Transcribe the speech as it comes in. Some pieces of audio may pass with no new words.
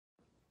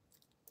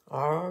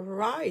All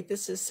right,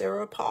 this is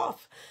Sarah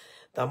Poff,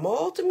 the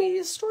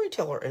multimedia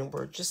storyteller, and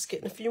we're just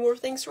getting a few more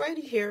things ready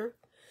here.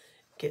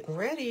 Getting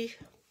ready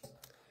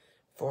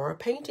for a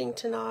painting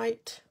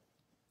tonight.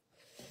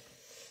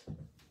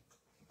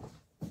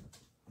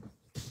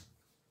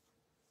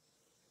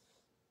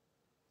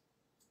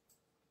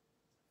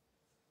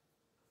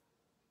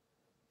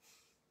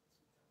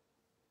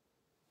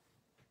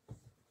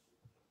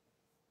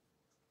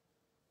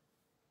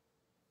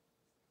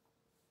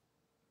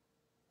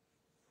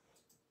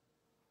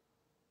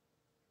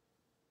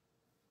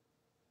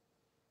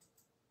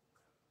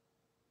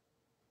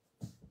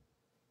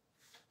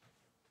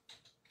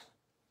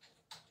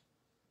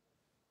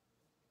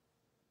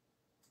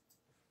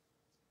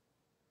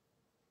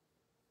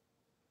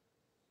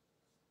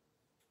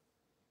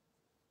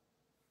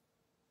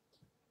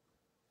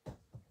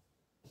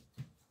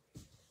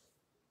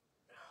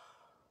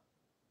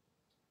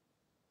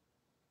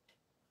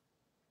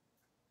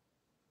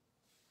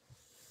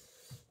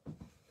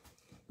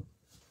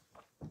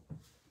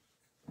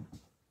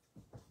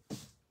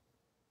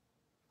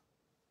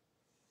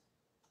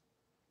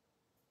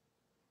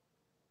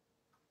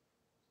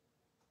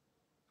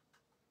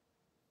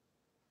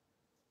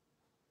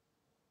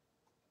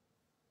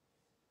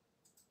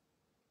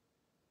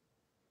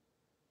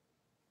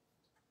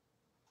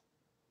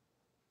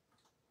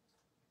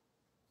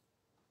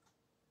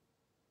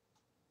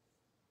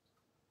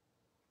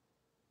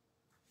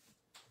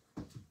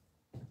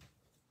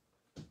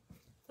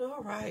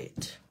 All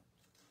right.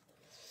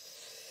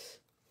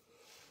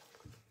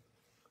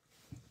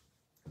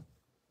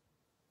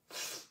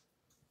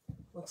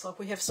 Looks like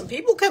we have some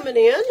people coming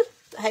in.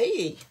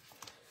 Hey,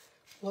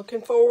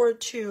 looking forward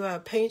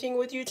to painting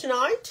with you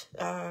tonight.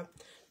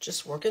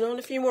 Just working on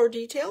a few more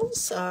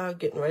details.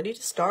 Getting ready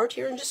to start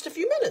here in just a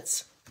few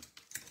minutes.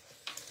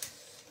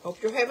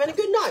 Hope you're having a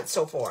good night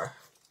so far.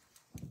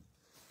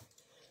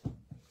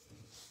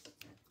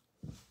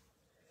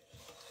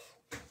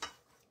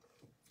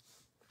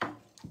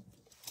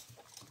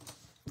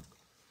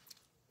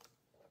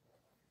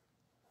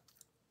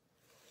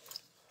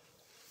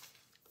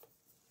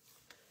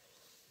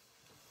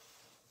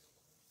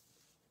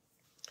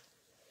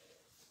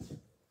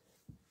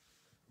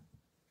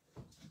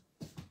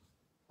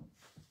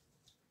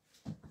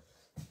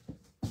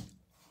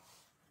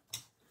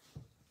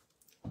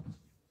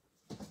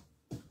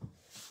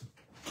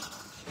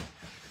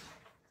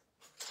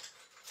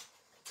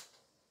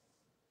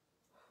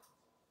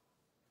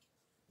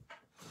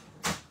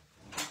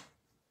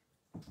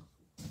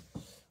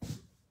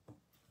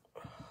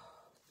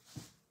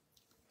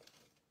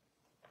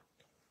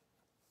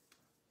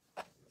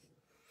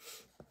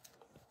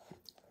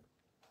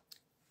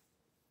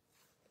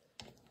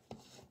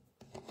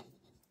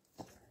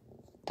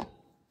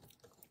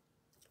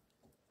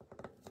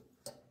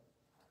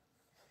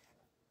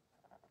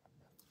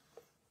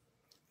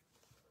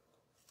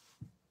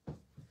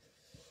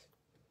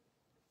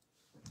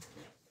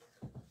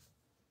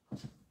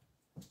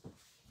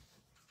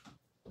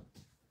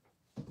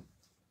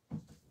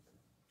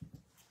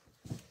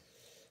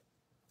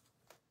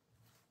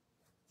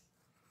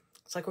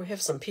 Looks like we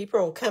have some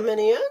people coming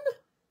in.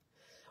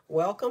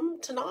 Welcome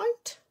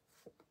tonight.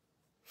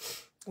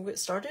 We'll get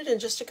started in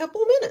just a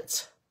couple of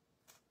minutes.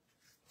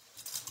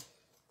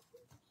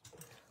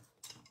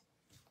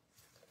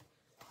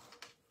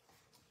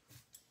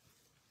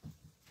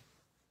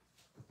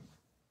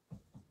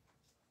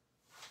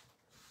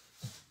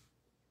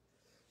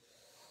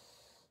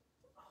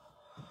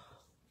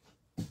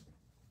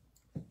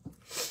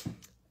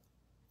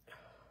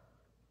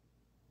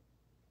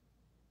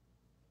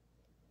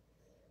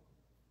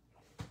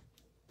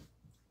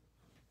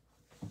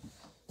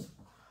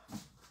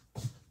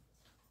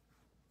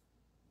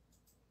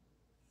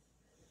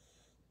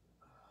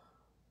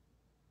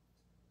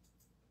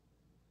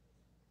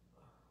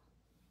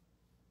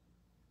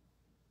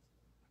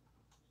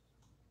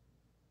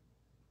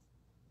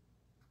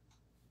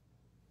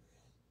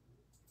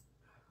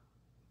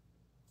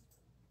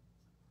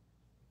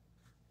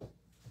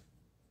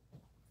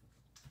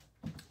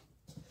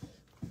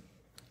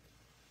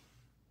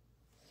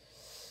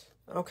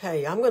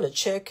 Okay, I'm going to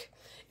check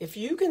if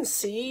you can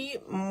see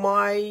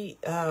my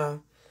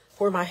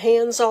where my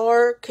hands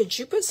are. Could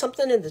you put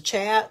something in the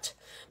chat?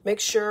 Make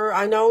sure.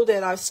 I know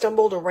that I've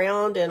stumbled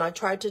around and I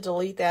tried to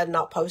delete that and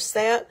not post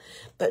that,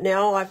 but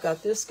now I've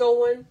got this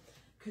going.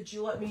 Could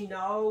you let me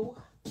know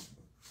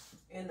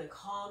in the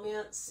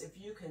comments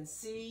if you can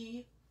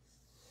see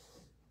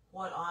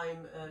what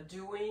I'm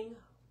doing?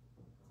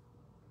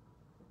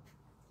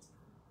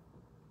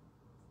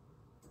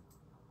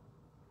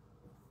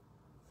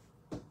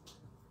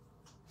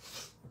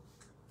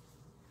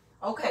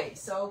 Okay,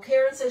 so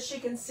Karen says she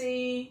can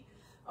see.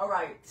 All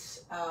right,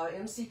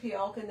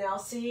 MCPL can now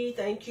see.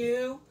 Thank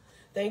you.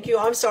 Thank you.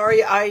 I'm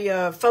sorry.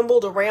 I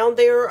fumbled around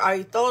there.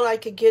 I thought I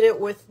could get it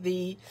with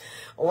the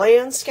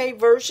landscape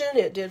version.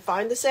 It did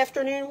fine this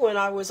afternoon when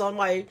I was on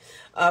my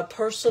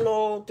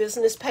personal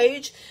business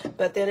page,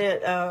 but then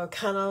it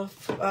kind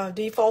of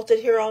defaulted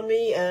here on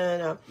me,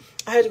 and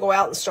I had to go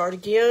out and start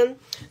again.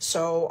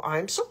 So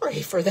I'm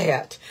sorry for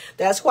that.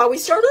 That's why we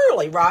start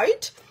early,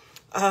 right?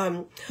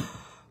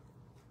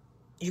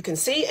 You can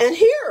see and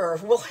hear.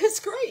 Well, it's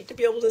great to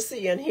be able to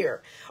see and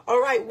hear. All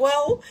right,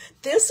 well,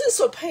 this is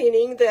a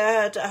painting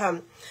that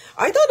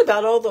I thought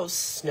about all those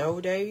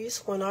snow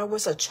days when I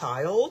was a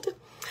child.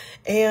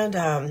 And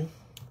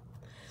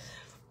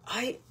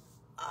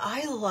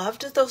I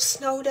loved those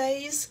snow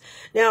days.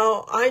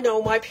 Now, I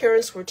know my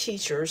parents were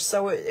teachers,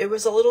 so it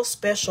was a little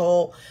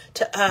special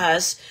to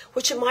us,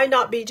 which it might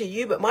not be to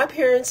you, but my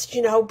parents,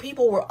 you know,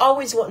 people were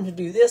always wanting to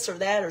do this or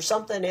that or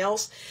something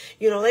else.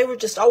 You know, they were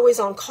just always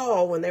on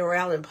call when they were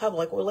out in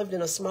public. We lived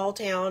in a small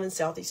town in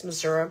southeast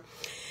Missouri.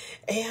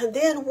 And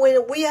then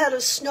when we had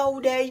a snow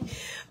day,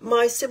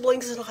 my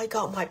siblings and I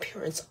got my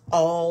parents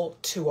all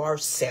to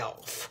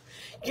ourselves.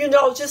 You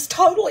know, just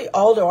totally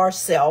all to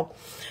ourselves.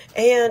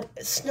 And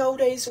snow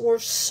days were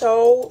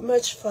so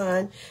much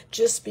fun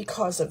just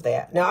because of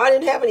that. Now, I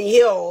didn't have any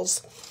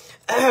hills.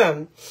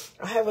 I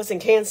was in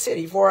Kansas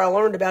City before I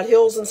learned about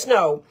hills and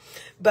snow.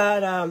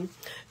 But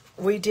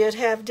we did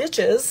have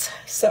ditches.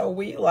 So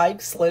we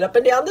like slid up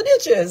and down the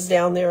ditches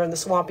down there in the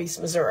swampy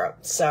Missouri.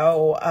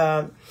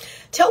 So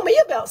tell me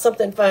about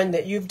something fun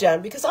that you've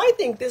done, because I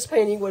think this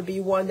painting would be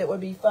one that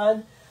would be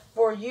fun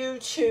for you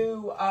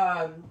to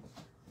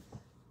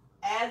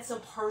add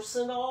some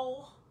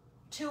personal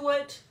to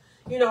it.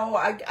 You know,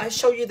 I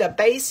show you the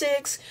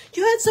basics.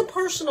 You had some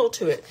personal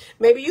to it.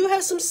 Maybe you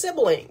have some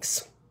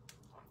siblings.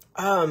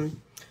 You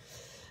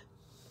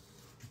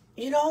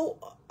know,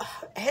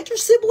 add your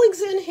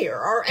siblings in here,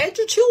 or add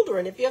your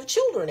children. If you have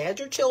children, add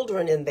your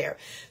children in there.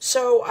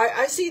 So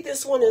I see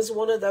this one as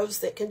one of those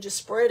that can just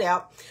spread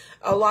out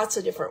lots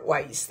of different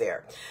ways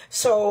there.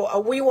 So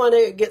we want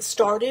to get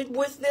started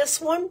with this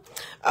one.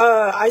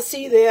 I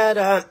see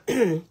that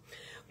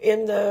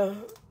in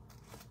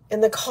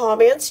the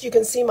comments, you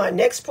can see my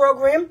next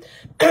program.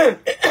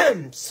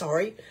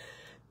 Sorry.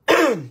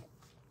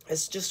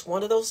 It's just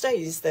one of those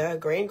days. The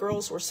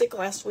grandgirls were sick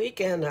last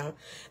week, and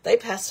they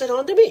passed it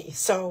on to me.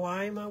 So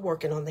I'm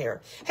working on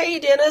there. Hey,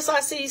 Dennis, I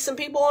see some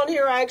people on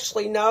here I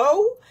actually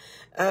know.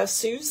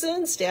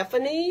 Susan,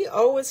 Stephanie.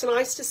 Oh, it's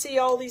nice to see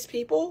all these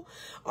people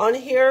on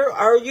here.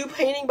 Are you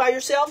painting by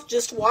yourself,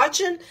 just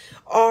watching,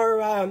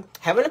 or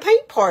having a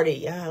paint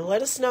party?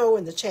 Let us know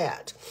in the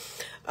chat.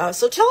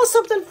 So tell us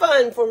something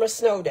fun from a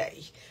snow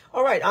day.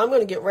 All right, I'm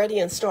going to get ready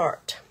and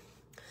start.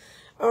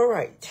 All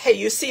right. Hey,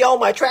 you see all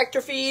my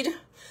tractor feed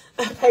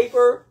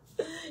paper?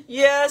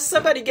 Yes,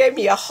 somebody gave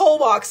me a whole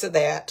box of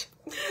that.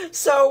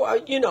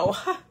 So, you know,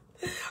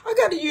 I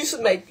got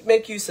to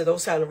make use of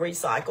those kind of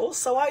recycles,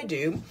 so I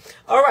do.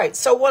 All right,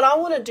 so what I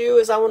want to do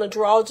is I want to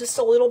draw just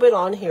a little bit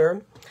on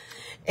here,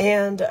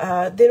 and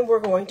then we're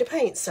going to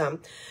paint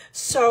some.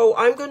 So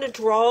I'm going to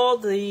draw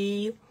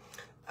the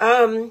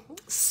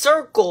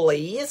circle-y.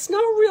 It's not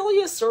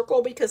really a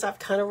circle because I've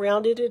kind of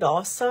rounded it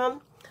off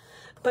some,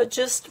 but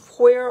just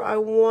where I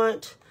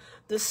want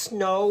the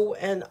snow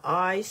and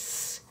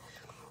ice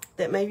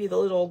that maybe the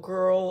little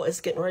girl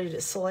is getting ready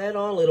to sled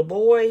on, little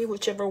boy,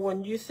 whichever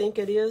one you think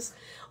it is,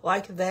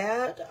 like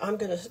that. I'm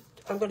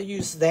gonna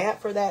use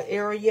that for that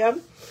area.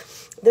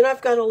 Then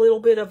I've got a little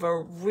bit of a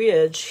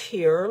ridge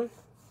here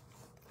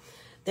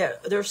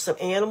that there's some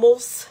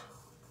animals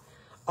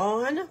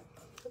on.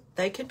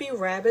 They could be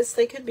rabbits,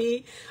 they could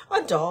be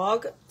a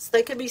dog,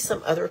 they could be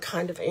some other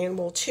kind of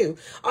animal too.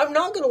 I'm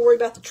not going to worry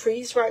about the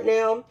trees right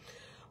now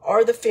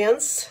or the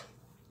fence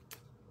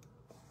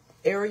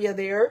area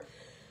there.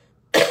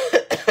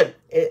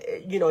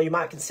 You know, you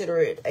might consider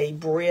it a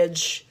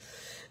bridge,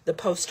 the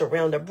post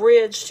around a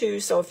bridge too.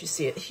 So if you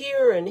see it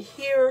here and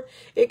here,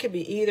 it could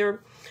be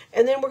either.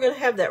 And then we're going to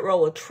have that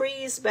row of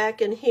trees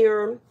back in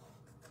here.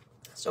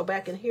 So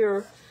back in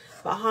here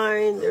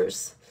behind,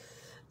 there's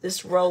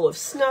this row of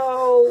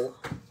snow,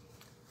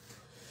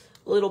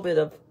 a little bit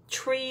of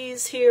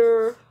trees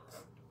here.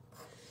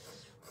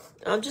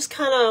 I'm just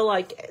kind of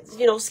like,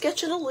 you know,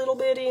 sketching a little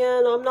bit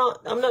in. I'm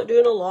not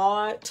doing a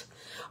lot.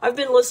 I've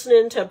been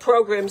listening to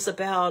programs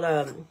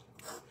about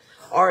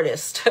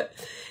artists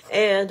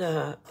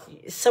and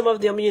some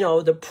of them, you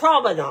know, the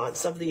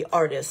provenance of the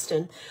artist,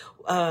 and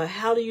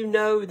how do you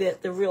know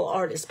that the real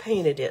artist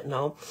painted it and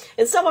all.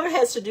 And some of it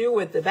has to do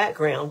with the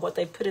background, what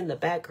they put in the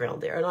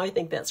background there, and I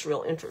think that's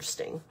real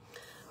interesting.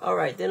 All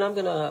right, then I'm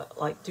gonna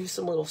like do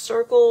some little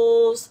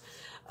circles.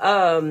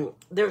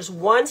 There's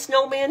one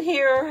snowman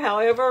here,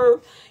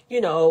 however,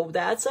 you know,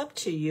 that's up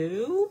to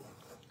you.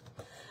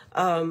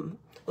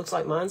 Looks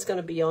like mine's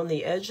gonna be on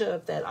the edge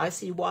of that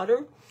icy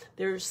water.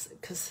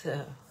 Because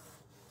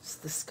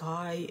the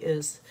sky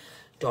is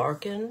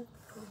darkened.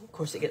 Of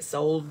course, it gets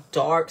so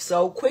dark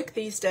so quick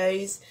these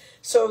days.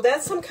 So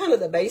that's some kind of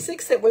the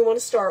basics that we want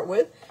to start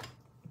with.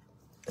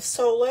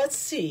 So let's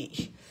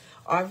see.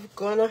 I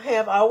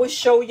always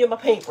show you my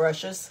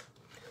paintbrushes.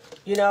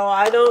 You know,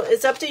 I don't,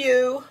 it's up to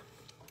you.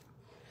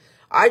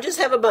 I just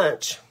have a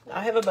bunch.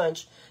 I have a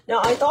bunch.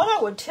 Now, I thought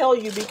I would tell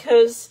you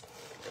because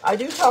I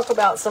do talk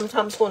about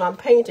sometimes when I'm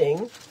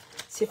painting,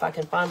 see if I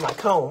can find my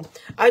comb.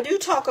 I do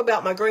talk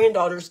about my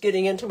granddaughters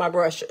getting into my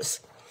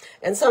brushes.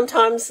 And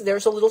sometimes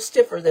there's a little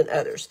stiffer than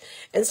others.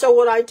 And so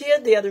what I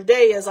did the other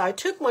day is I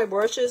took my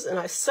brushes and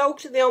I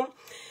soaked them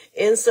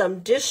in some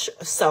dish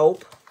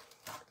soap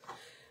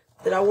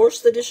that I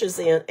washed the dishes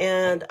in.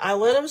 And I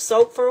let them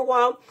soak for a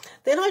while.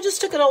 Then I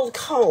just took an old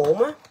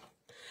comb.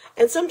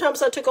 And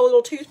sometimes I took a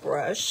little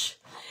toothbrush.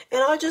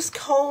 And I just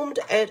combed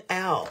it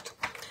out.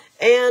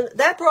 And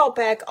that brought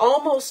back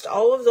almost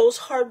all of those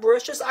hard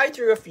brushes. I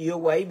threw a few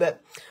away,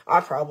 but I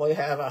probably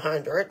have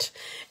 100.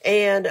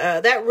 And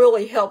that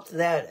really helped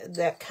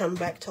that come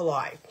back to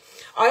life.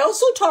 I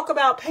also talk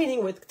about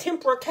painting with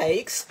tempera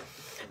cakes.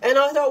 And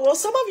I thought, well,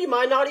 some of you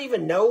might not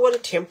even know what a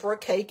tempera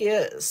cake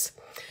is.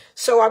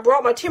 So I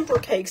brought my tempera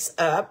cakes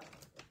up.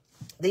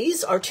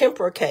 These are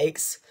tempera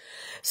cakes.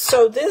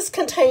 So this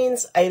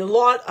contains a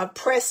lot of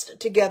pressed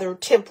together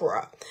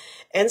tempera.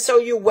 And so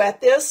you wet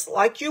this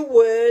like you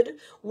would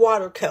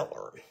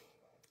watercolor.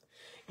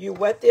 You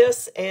wet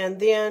this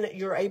and then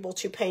you're able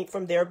to paint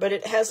from there. But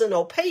it has an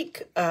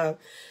opaque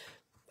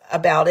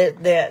about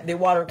it that the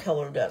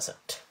watercolor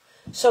doesn't.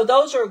 So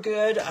those are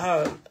good.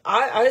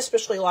 I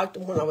especially liked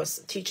them when I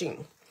was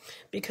teaching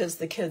because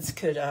the kids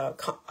could,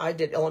 I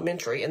did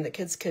elementary and the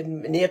kids could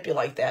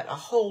manipulate that a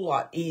whole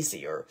lot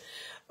easier.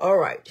 All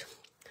right.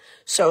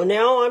 So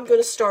now I'm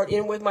going to start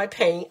in with my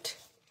paint.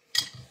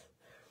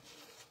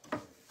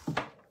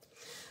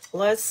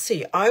 Let's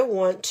see, I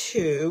want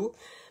to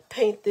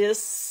paint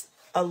this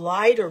a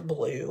lighter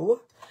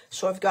blue.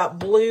 So I've got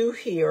blue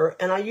here,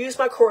 and I use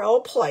my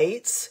Corel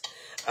plates.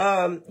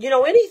 You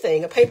know,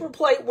 anything, a paper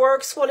plate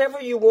works,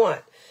 whatever you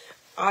want.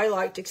 I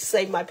like to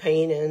save my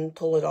paint and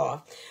pull it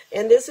off.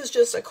 And this is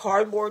just a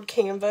cardboard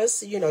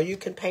canvas. You know, you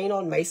can paint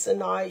on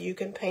masonite, you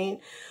can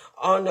paint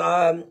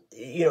on,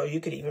 you know,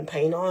 you could even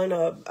paint on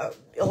a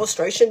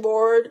illustration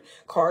board.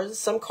 Cards,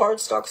 some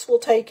cardstocks will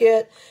take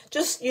it.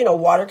 Just, you know,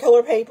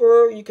 watercolor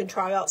paper. You can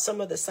try out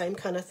some of the same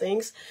kind of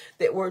things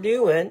that we're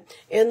doing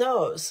in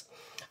those.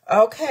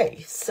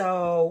 Okay,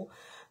 so,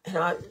 and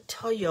I'll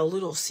tell you a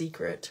little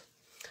secret.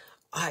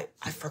 I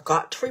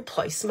forgot to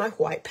replace my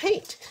white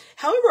paint.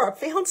 However, I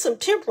found some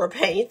tempera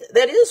paint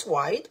that is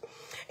white.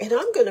 And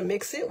I'm going to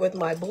mix it with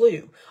my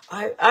blue.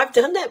 I've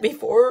done that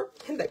before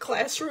in the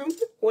classroom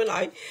when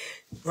I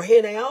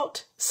ran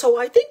out. So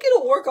I think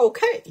it'll work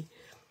okay.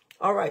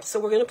 All right, so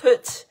we're going to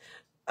put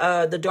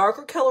the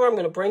darker color. I'm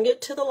going to bring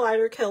it to the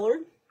lighter color.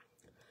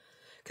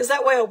 Because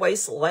that way I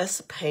waste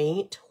less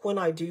paint when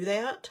I do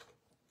that.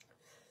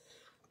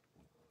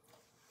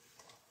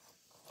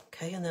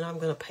 Okay, and then I'm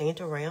going to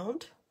paint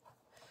around.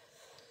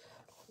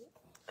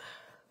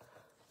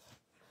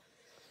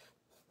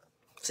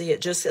 See,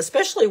 it just,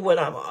 especially when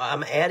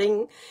I'm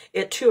adding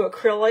it to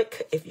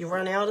acrylic, if you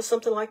run out of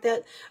something like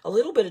that, a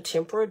little bit of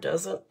tempera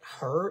doesn't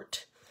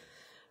hurt.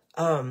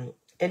 And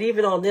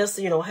even on this,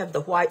 you know, I have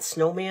the white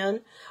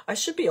snowman. I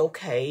should be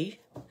okay.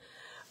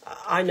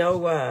 I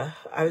know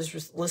I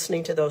was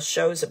listening to those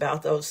shows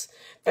about those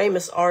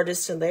famous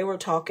artists, and they were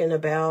talking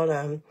about,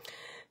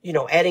 you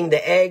know, adding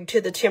the egg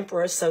to the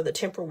tempera so the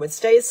tempera would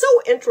stay. It's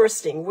so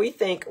interesting. We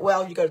think,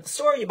 well, you go to the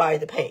store, you buy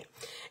the paint,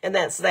 and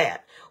that's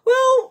that.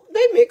 Well,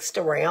 they mixed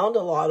around a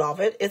lot of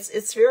it.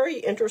 It's very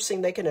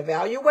interesting. They can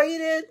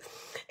evaluate it,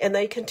 and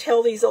they can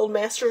tell these old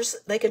masters,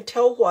 they can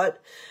tell what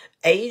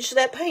age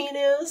that paint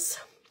is.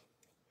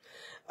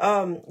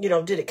 You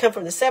know, did it come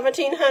from the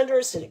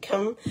 1700s? Did it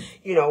come,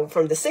 you know,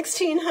 from the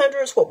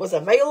 1600s? What was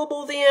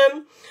available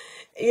then?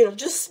 You know,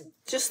 just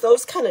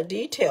those kind of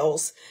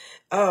details.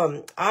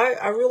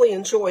 I really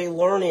enjoy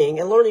learning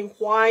and learning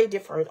why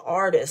different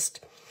artists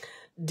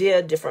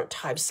did different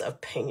types of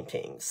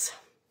paintings.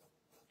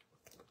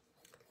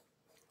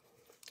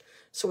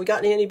 So we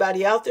got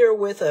anybody out there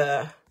with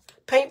a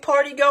paint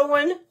party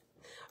going?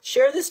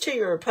 Share this to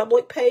your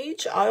public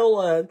page.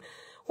 I'll,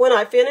 when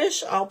I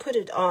finish, I'll put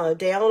it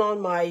down on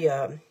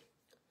my,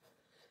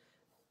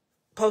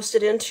 post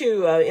it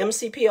into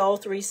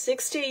MCPL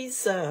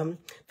 360's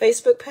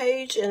Facebook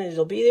page, and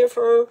it'll be there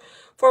for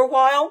a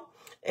while.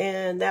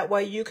 And that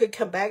way you could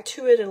come back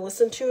to it and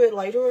listen to it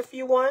later if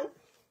you want.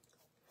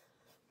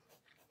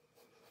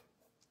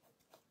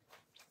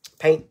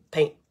 Paint,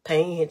 paint,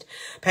 paint,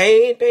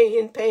 paint,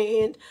 paint,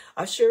 paint.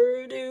 I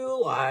sure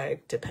do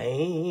like to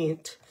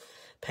paint.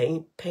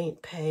 Paint,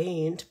 paint,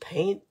 paint,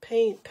 paint,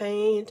 paint,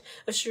 paint.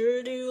 I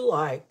sure do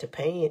like to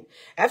paint.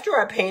 After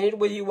I painted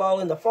with you all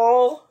in the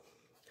fall,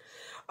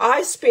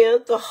 I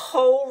spent the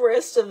whole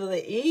rest of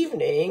the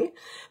evening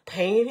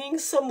painting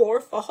some more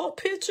fall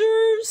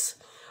pictures.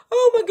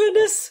 Oh my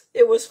goodness,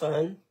 it was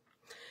fun.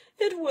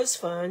 It was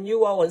fun.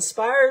 You all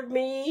inspired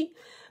me.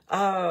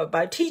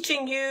 By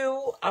teaching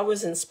you, I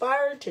was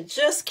inspired to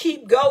just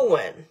keep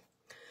going.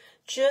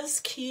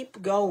 Just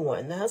keep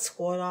going. That's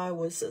what I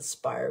was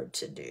inspired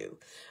to do.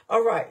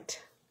 All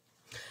right.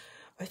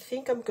 I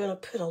think I'm going to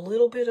put a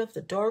little bit of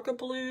the darker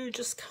blue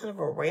just kind of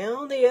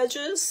around the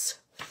edges.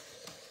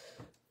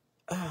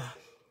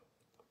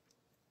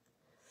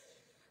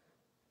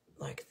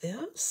 like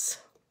this.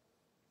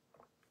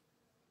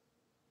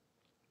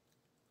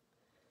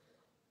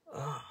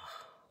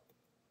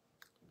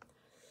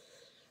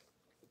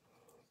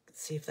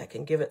 Let's see if that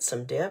can give it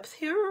some depth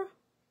here.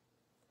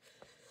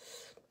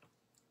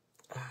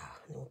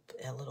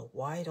 A little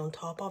white on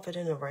top of it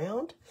and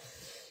around.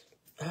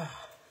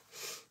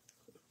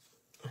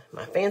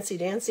 My fancy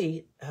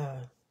dancy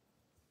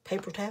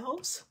paper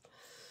towels.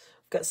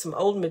 Got some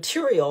old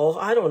material.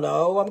 I don't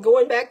know. I'm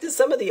going back to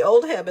some of the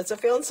old habits. I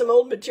found some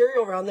old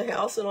material around the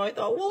house and I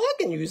thought, well, I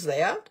can use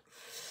that.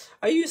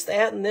 I used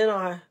that and then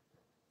I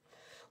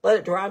let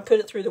it dry and put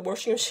it through the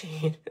washing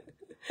machine.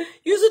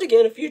 Use it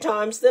again a few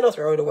times, then I'll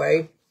throw it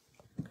away.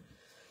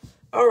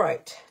 All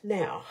right,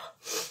 now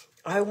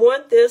I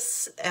want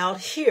this out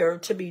here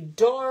to be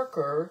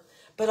darker,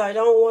 but I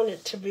don't want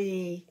it to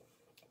be,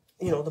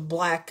 you know, the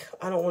black.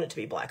 I don't want it to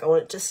be black. I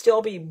want it to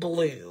still be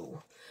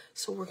blue.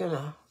 So we're going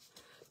to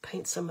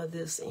paint some of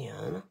this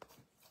in.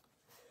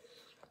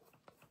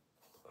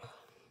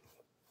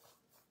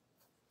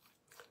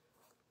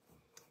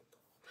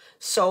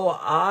 So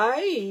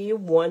I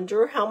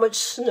wonder how much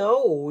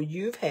snow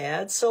you've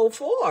had so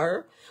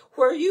far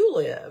where you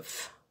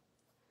live.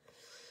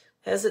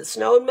 Has it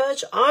snowed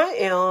much? I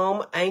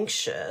am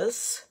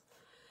anxious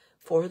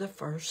for the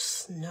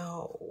first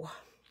snow.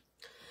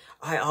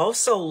 I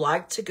also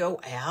like to go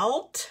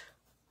out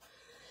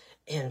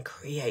and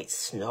create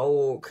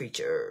snow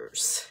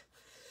creatures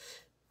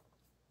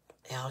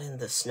out in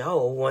the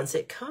snow once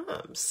it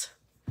comes.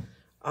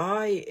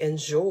 I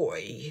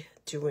enjoy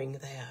doing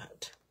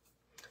that.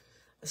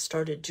 I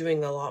started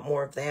doing a lot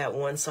more of that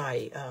once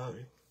my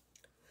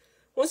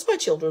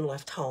children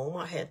left home.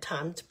 I had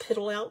time to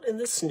piddle out in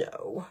the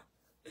snow.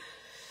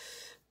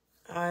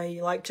 I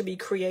like to be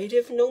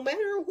creative no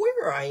matter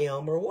where I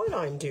am or what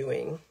I'm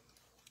doing.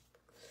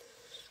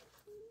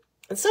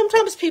 And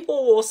sometimes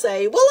people will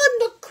say, well, I'm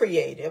not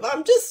creative.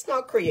 I'm just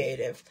not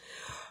creative.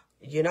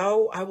 You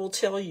know, I will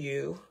tell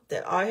you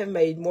that I have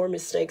made more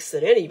mistakes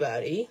than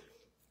anybody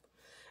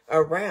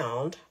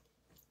around.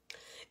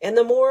 And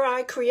the more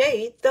I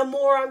create, the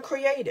more I'm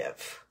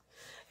creative.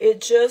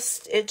 It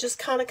just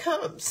kind of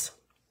comes.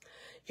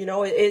 You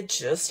know, it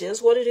just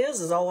is what it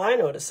is all I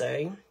know to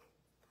say.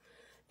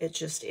 It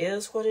just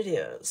is what it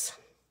is.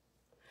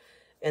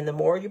 And the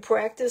more you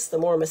practice, the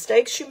more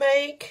mistakes you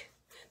make,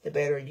 the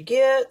better you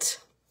get.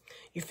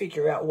 You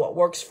figure out what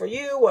works for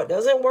you, what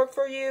doesn't work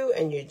for you,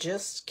 and you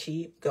just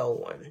keep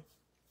going.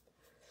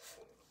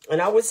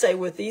 And I would say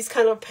with these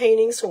kind of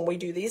paintings, when we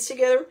do these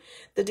together,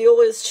 the deal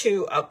is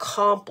to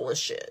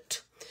accomplish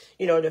it,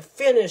 you know, to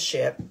finish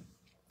it.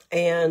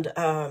 And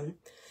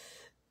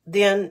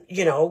then,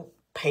 you know,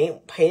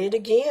 paint it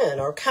again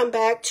or come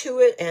back to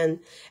it and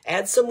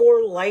add some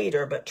more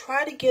later. But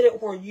try to get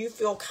it where you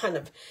feel kind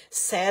of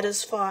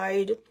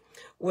satisfied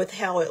with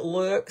how it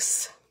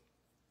looks.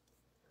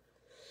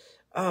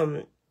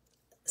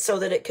 So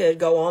that it could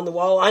go on the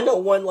wall. I know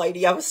one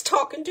lady, I was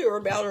talking to her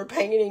about her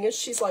painting, and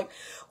she's like,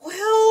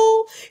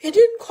 well, it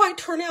didn't quite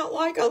turn out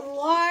like I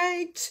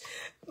liked.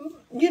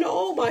 You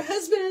know, my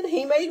husband,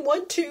 he made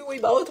one too. We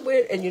both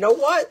went, and you know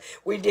what?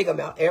 We dig them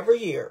out every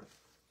year,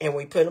 and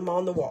we put them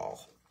on the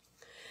wall.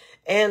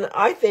 And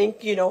I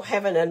think, you know,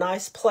 having a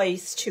nice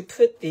place to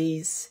put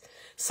these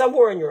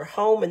somewhere in your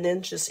home, and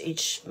then just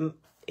each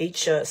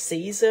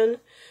season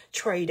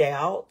trade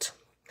out.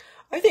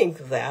 I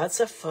think that's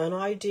a fun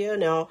idea.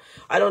 Now,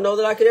 I don't know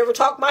that I could ever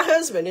talk my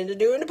husband into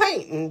doing the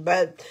painting,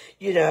 but,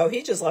 you know,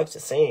 he just likes to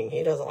sing.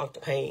 He doesn't like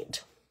to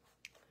paint.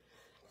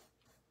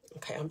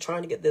 Okay, I'm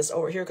trying to get this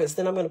over here because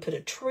then I'm going to put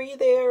a tree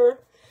there.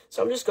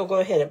 So I'm just going to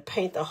go ahead and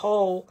paint the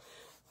whole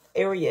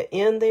area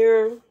in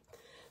there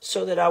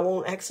so that I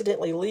won't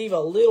accidentally leave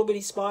a little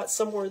bitty spot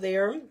somewhere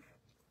there.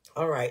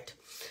 All right.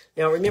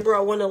 Now, remember,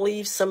 I want to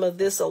leave some of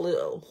this a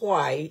little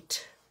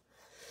white,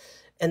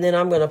 and then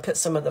I'm going to put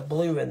some of the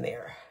blue in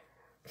there.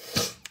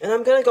 And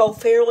I'm going to go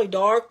fairly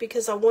dark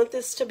because I want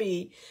this to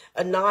be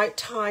a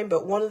nighttime,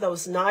 but one of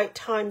those night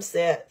times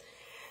that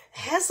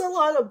has a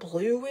lot of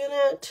blue in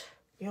it.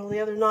 You know, the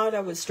other night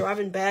I was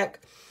driving back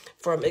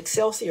from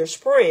Excelsior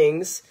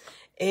Springs,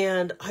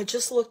 and I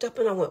just looked up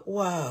and I went,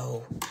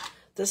 whoa,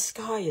 the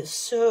sky is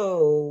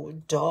so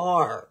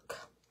dark.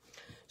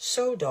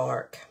 So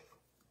dark.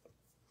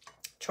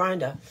 Trying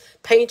to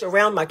paint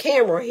around my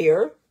camera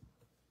here.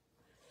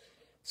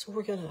 So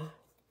we're going to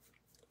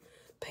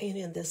paint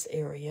in this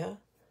area.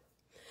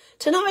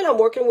 Tonight I'm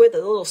working with a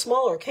little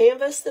smaller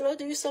canvas than I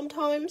do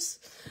sometimes.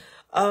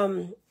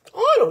 I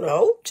don't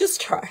know,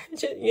 just try,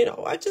 you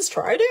know, I just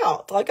try it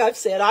out. Like I've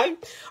said, I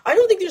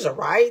don't think there's a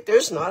right,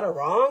 there's not a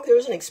wrong.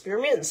 There's an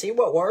experiment and see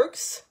what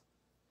works.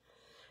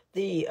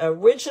 The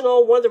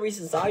original, one of the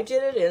reasons I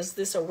did it is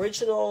this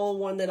original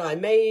one that I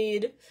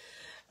made,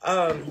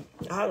 I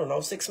don't know,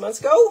 6 months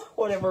ago,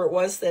 whatever it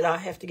was that I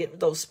have to get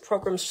those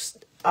programs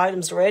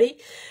items ready.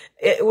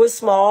 It was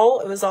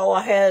small. It was all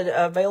I had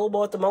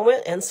available at the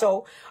moment. And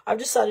so I've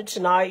decided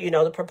tonight, you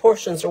know, the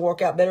proportions will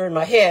work out better in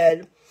my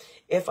head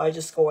if I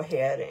just go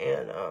ahead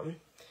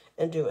and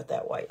and do it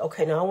that way.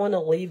 Okay, now I want to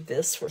leave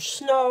this for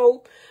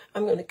snow.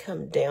 I'm going to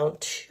come down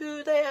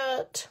to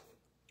that.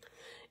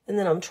 And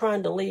then I'm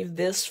trying to leave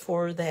this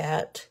for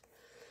that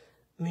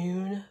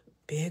moon,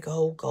 big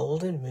old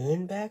golden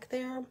moon back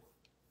there.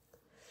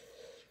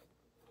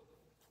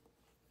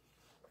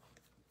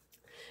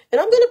 And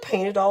I'm going to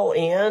paint it all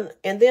in.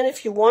 And then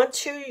if you want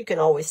to, you can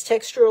always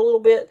texture a little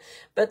bit.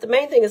 But the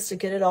main thing is to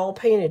get it all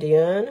painted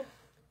in.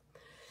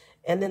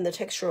 And then the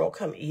texture will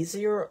come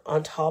easier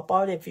on top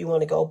of it if you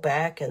want to go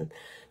back and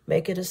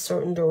make it a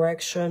certain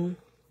direction.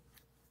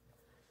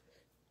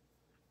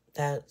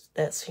 That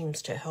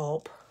seems to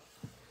help.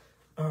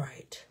 All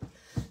right.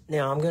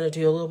 Now I'm going to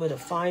do a little bit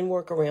of fine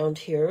work around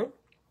here.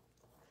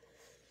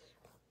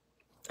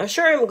 I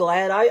sure am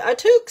glad. I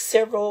took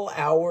several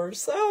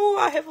hours. Oh,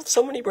 I have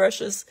so many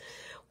brushes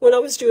when I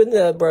was doing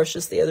the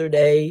brushes the other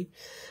day.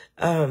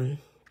 But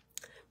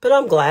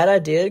I'm glad I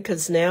did,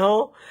 because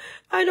now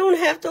I don't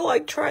have to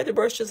like try the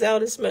brushes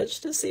out as much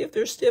to see if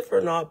they're stiff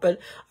or not. But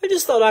I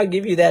just thought I'd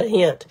give you that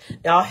hint.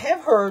 Now, I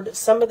have heard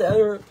some of the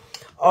other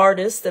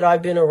artists that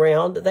I've been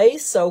around, they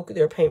soak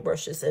their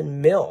paintbrushes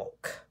in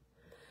milk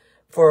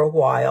for a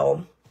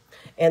while.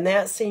 And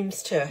that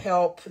seems to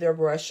help their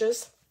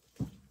brushes.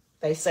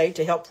 They say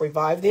to help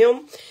revive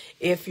them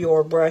if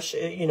your brush,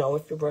 you know,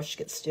 if your brush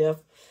gets stiff.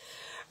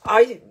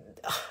 I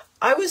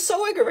was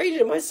so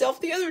aggravated at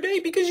myself the other day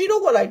because you know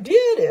what I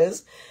did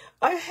is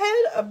I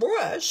had a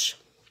brush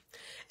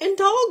and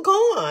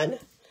doggone,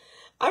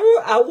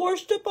 I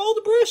washed up all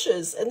the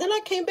brushes and then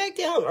I came back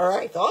down, or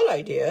I thought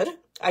I did.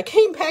 I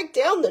came back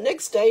down the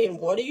next day and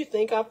what do you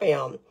think I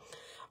found?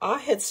 I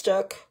had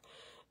stuck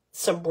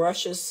some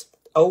brushes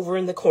over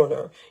in the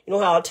corner. You know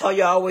how I tell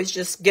you I always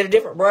just get a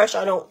different brush?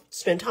 I don't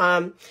spend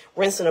time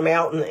rinsing them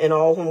out and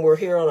all when we're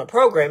here on a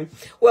program.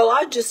 Well,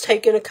 I'd just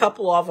taken a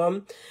couple of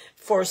them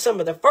for some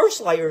of the first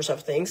layers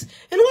of things,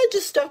 and I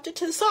just stuffed it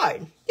to the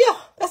side. Yeah,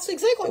 that's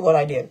exactly what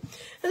I did. And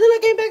then I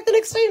came back the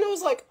next day and I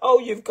was like, oh,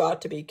 you've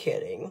got to be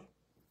kidding.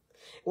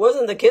 It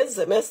wasn't the kids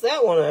that messed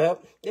that one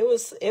up. It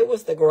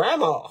was the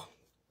grandma.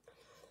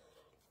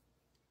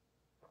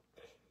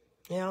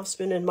 Yeah, I'm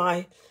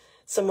spending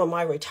some of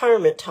my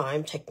retirement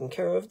time taking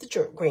care of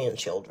the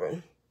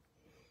grandchildren.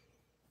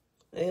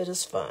 It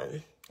is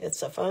fun.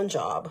 It's a fun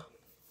job.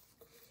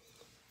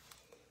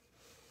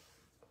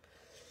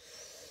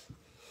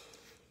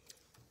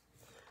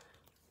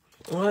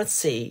 Let's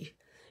see.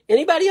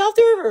 Anybody out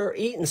there are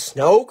eating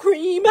snow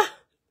cream?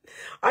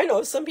 I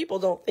know some people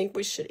don't think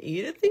we should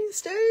eat it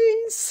these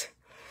days.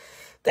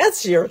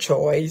 That's your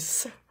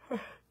choice.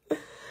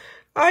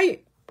 I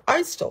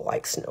still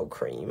like snow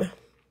cream.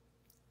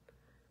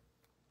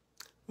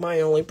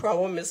 My only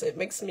problem is it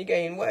makes me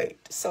gain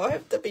weight, so I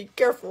have to be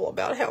careful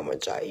about how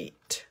much I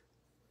eat.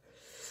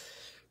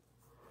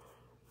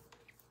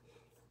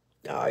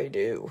 I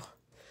do.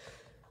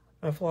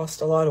 I've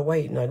lost a lot of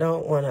weight and I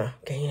don't want to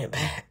gain it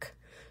back,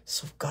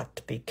 so I've got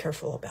to be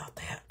careful about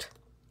that.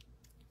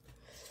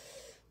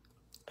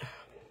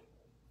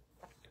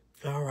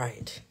 All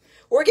right.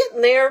 We're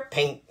getting there.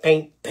 Paint,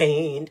 paint,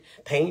 paint,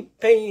 paint,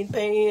 paint,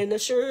 paint. I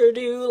sure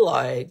do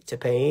like to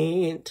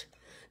paint.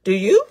 Do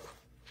you?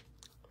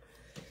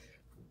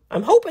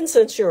 I'm hoping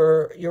since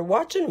you're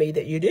watching me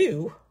that you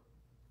do.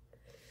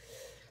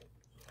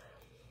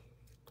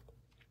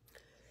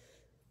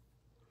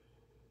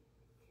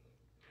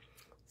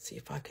 See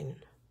if I can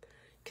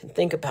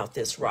think about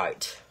this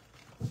right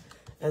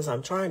as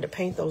I'm trying to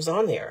paint those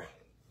on there.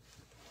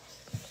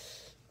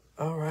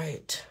 All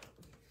right.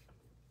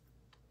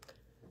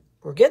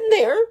 We're getting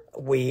there.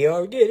 We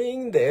are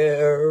getting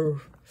there.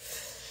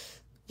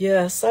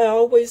 Yes, I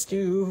always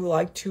do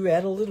like to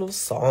add a little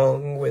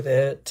song with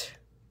it.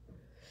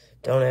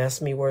 Don't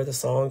ask me where the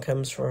song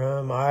comes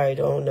from. I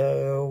don't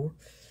know.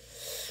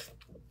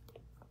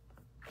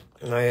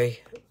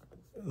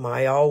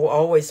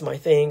 Always my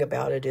thing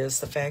about it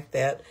is the fact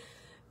that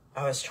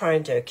I was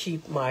trying to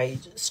keep my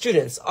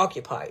students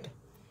occupied.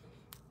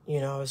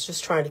 You know, I was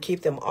just trying to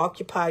keep them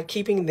occupied,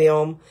 keeping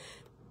them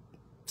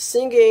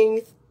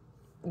singing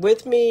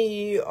with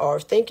me or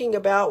thinking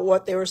about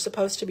what they were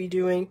supposed to be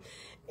doing.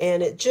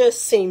 And it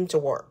just seemed to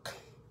work.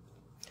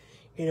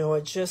 You know,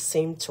 it just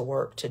seemed to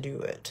work to do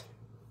it.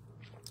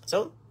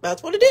 So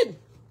that's what it did.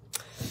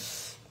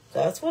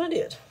 That's what it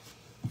did.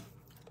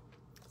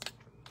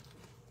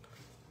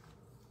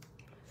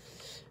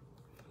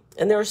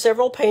 And there are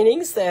several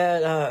paintings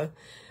that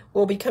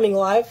will be coming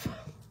live.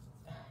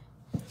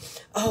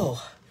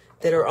 Oh,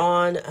 that are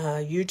on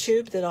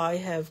YouTube that I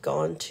have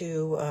gone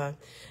to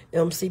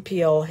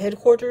MCPL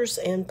headquarters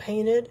and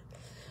painted.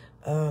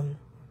 And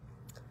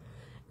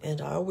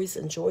I always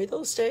enjoy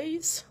those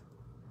days.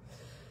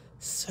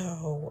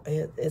 So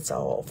it's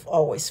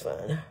always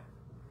fun.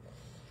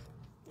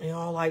 You know,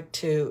 I like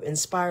to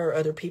inspire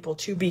other people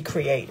to be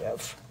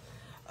creative.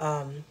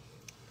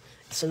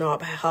 It's not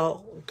about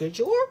how good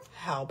you are,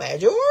 how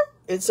bad you are.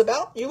 It's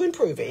about you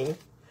improving.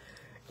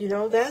 You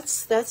know,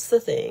 that's the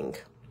thing.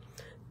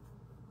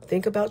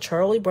 Think about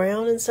Charlie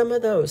Brown and some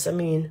of those. I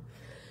mean,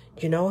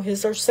 you know,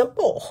 his are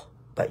simple,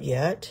 but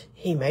yet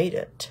he made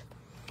it.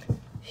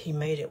 he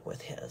made it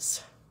with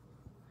his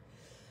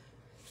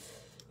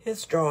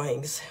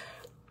drawings.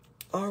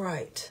 All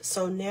right,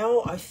 so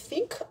now I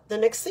think the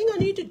next thing I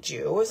need to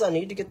do is I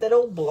need to get that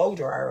old blow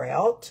dryer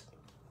out.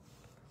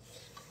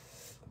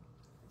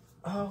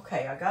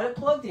 Okay, I got it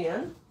plugged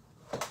in.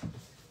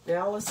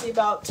 Now let's see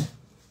about...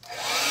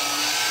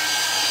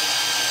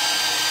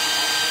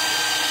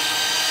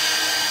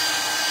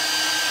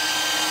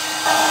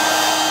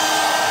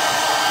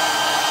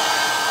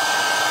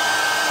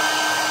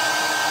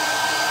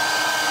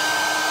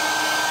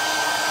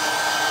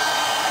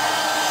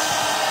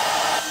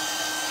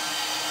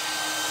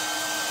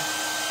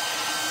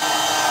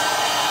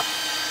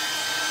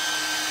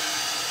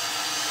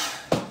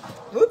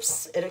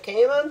 Whoops, it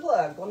came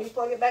unplugged. Let me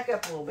plug it back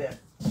up a little bit.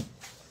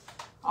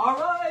 All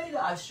right,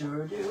 I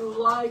sure do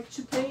like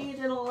to paint,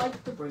 and I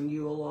like to bring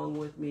you along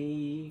with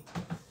me.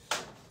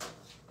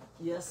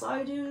 Yes,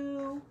 I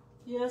do.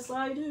 Yes,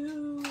 I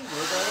do. We're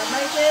gonna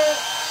make it.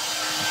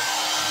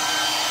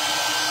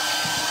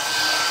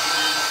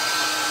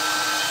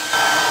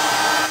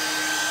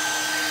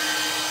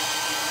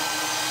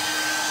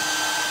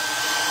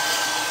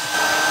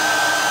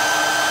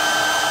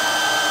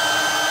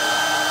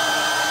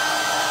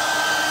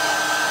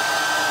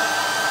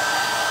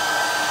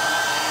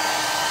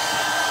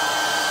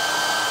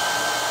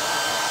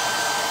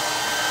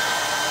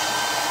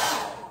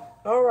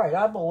 All right,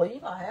 I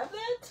believe I have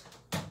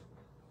that.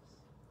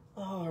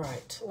 All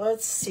right,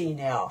 let's see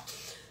now.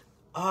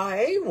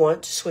 I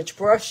want to switch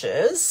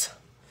brushes,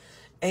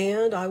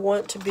 and I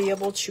want to be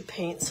able to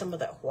paint some of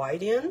that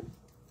white in.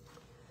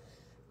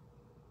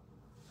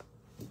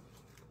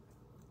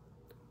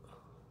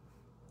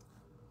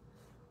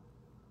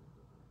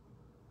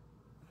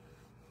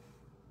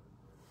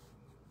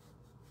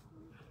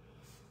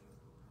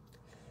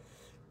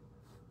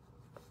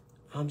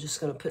 I'm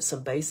just going to put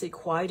some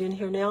basic white in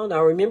here now.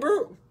 Now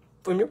remember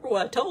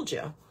what I told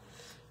you.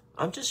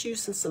 I'm just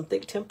using some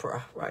thick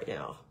tempera right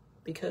now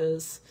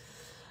because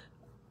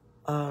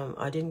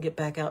I didn't get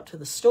back out to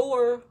the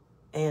store,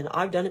 and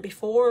I've done it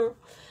before.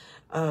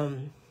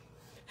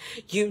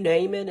 You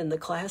name it, in the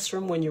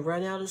classroom, when you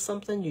run out of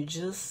something, you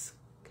just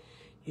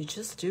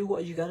do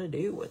what you got to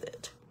do with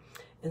it.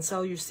 And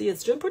so you see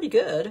it's doing pretty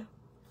good.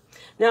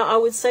 Now I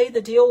would say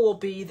the deal will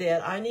be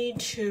that I need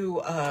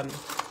to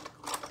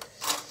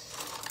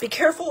be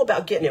careful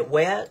about getting it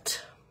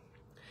wet,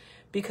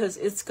 because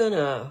it's going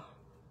to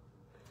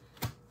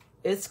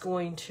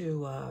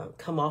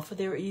come off of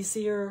there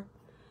easier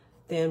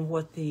than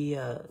what the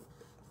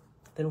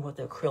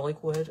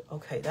acrylic would.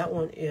 Okay, that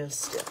one is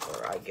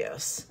stiffer, I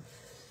guess.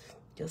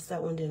 Guess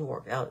that one didn't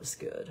work out as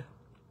good.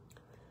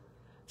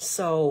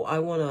 So I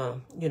want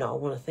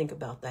to think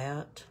about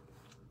that.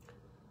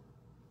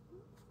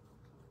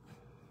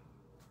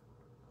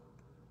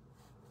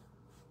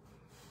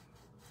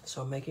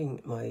 So I'm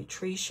making my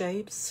tree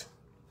shapes,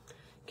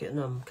 getting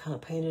them kind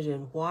of painted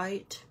in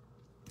white.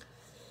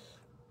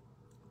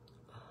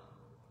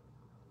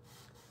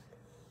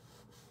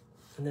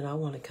 And then I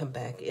want to come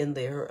back in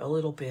there a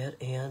little bit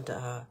and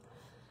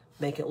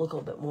make it look a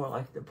little bit more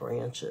like the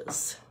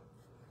branches,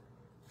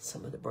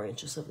 some of the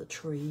branches of the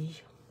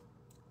tree.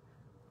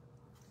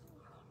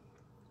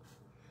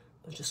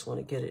 I just want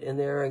to get it in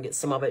there and get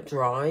some of it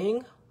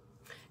drying.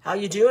 How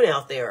you doing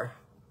out there?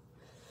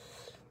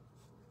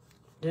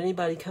 Did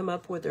anybody come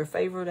up with their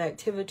favorite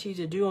activity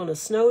to do on a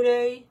snow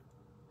day?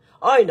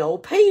 I know,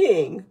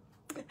 painting.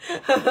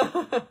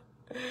 How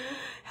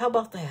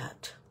about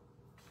that?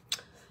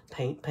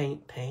 Paint,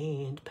 paint,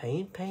 paint,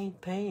 paint,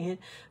 paint, paint.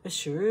 I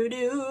sure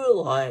do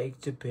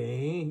like to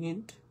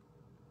paint.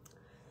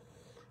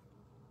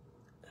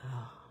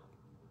 Oh.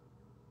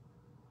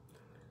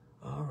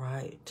 All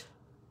right.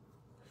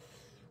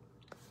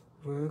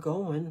 We're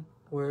going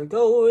for it.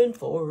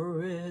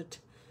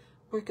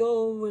 We're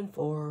going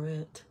for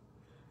it.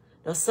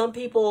 Now, some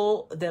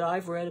people that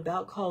I've read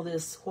about call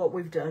this, what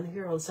we've done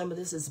here on some of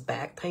this, is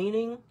back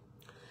painting.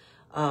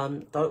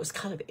 Thought it was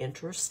kind of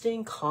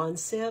interesting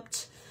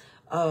concept.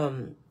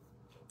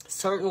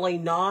 Certainly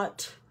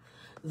not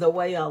the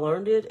way I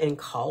learned it in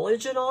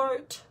college in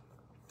art.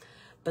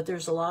 But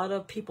there's a lot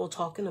of people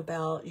talking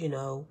about,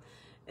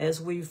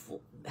 as we've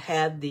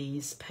had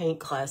these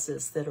paint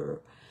classes that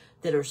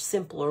are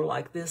simpler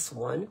like this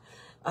one,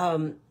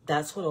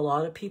 that's what a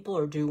lot of people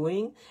are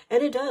doing.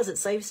 And it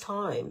saves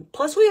time.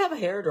 Plus we have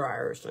hair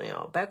dryers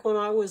now. Back when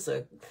I was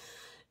a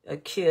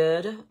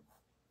kid,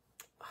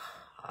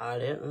 I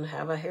didn't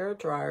have a hair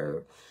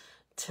dryer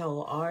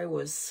till I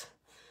was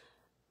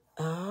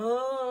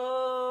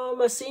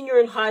a senior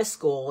in high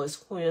school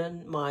is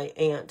when my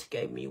aunt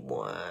gave me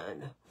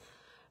one.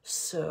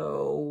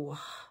 So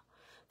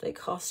they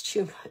cost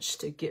too much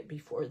to get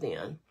before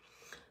then.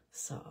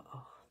 So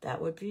that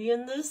would be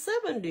in the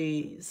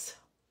 70s.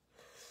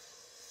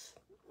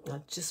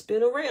 I've just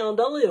been around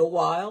a little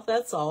while,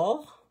 that's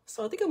all.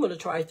 So I think I'm going to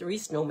try 3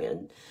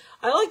 snowmen.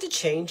 I like to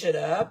change it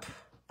up.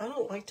 I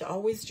don't like to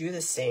always do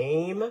the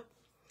same.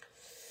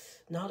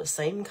 Not the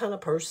same kind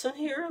of person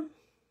here.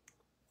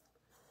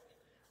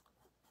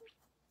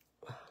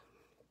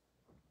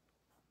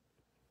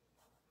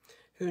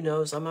 Who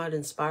knows, I might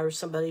inspire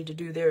somebody to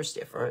do theirs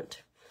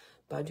different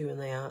by doing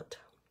that.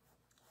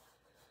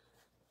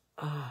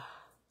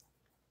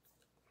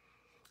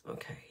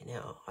 Okay,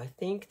 now I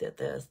think that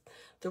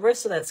the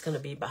rest of that's going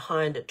to be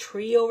behind a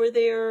tree over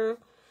there.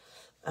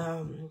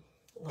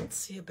 Let's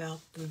see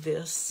about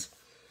this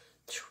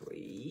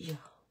tree.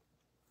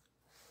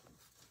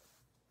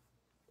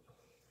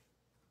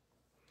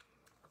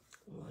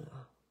 I want to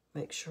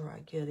make sure I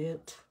get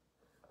it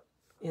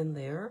in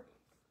there.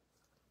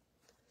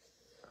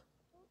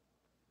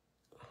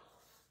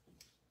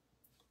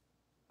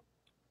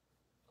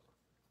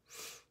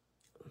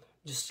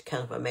 Just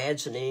kind of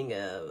imagining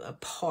a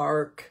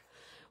park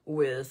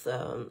with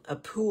a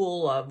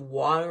pool of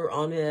water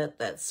on it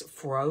that's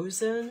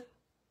frozen.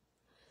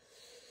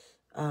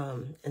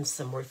 And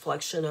some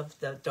reflection of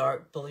the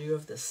dark blue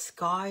of the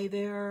sky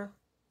there.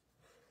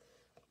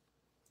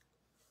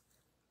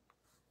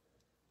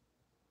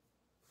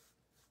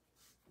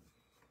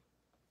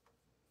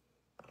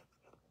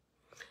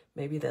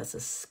 Maybe that's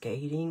a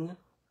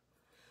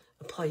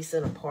place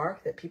in a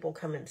park that people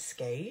come and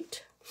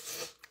skate.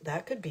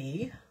 That could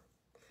be.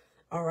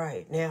 All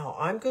right, now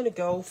I'm going to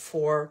go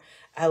for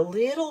a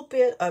little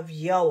bit of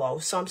yellow.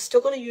 So I'm still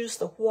going to use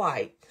the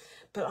white,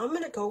 but I'm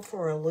going to go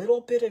for a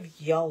little bit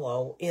of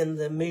yellow in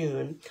the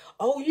moon.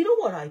 Oh, you know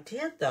what I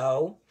did,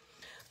 though?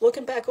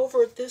 Looking back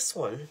over at this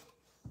one,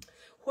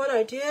 what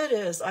I did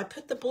is I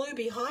put the blue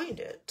behind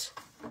it.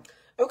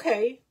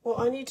 Okay, well,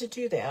 I need to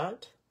do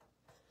that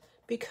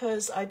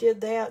because I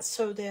did that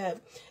so that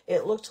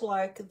it looked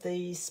like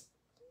those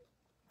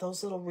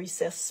little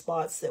recessed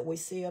spots that we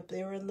see up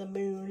there in the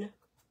moon.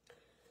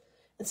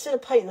 Instead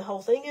of painting the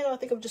whole thing in, I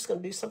think I'm just going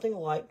to do something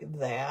like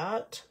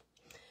that.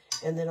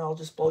 And then I'll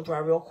just blow dry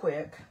real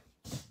quick.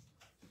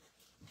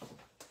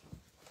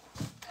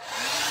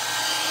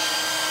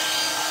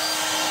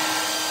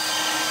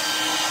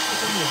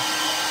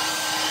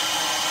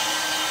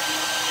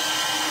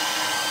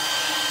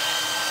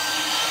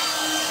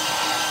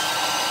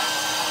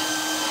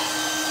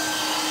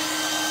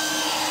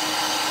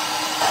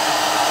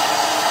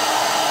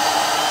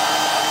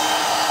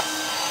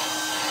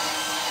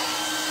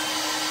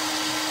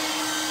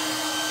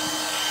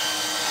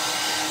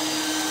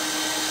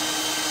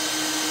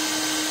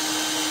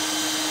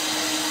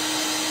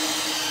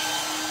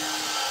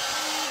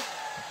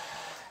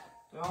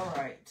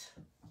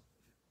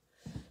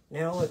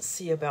 Now let's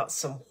see about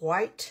some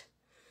white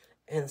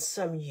and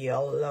some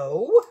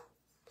yellow.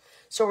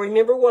 So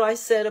remember what I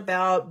said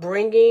about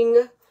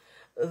bringing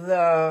and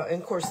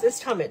of course this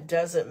time it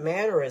doesn't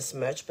matter as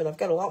much, but I've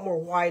got a lot more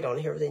white on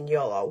here than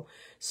yellow.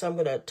 So I'm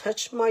going to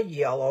touch my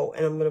yellow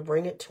and I'm going to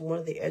bring it to one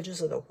of the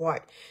edges of the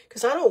white.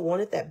 Because I don't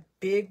want it that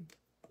big,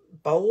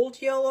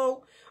 bold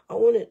yellow. I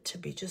want it to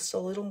be just a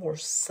little more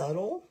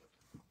subtle.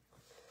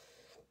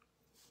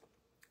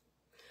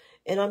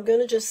 And I'm going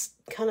to just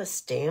kind of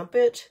stamp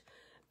it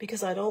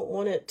because I don't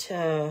want it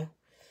to,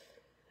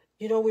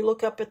 you know, we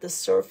look up at the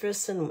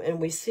surface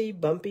and we see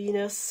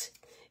bumpiness.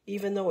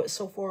 Even though it's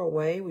so far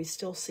away, we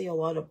still see a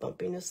lot of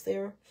bumpiness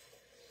there.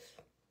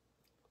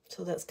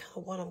 So that's kind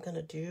of what I'm going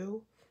to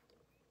do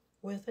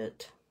with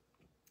it.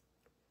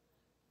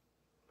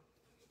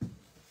 Of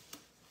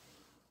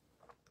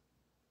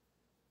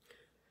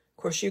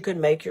course, you could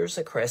make yours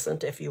a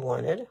crescent if you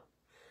wanted.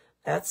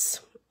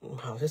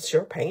 Well, it's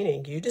your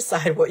painting. You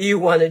decide what you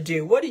want to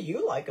do. What do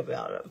you like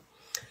about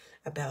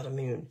a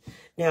moon?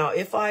 Now,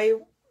 if I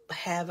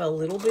have a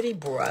little bitty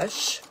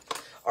brush,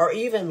 or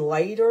even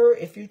later,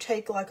 if you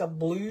take like a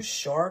blue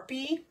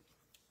Sharpie,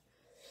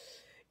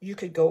 you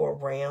could go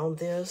around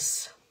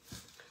this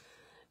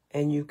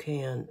and you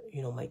can,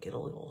 you know, make it a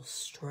little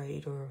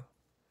straighter.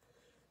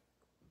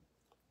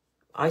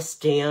 I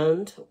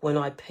stand when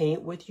I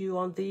paint with you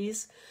on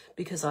these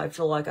because I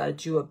feel like I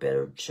do a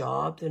better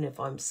job than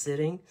if I'm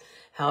sitting.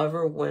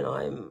 However, when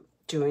I'm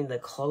doing the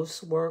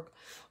close work,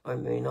 I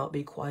may not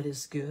be quite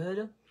as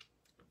good.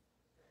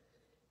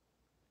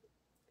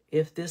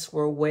 If this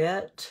were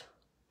wet,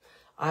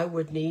 I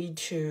would need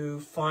to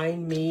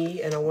find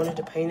me, and I wanted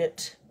to paint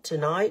it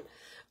tonight,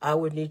 I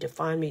would need to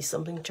find me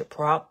something to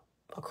prop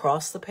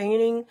across the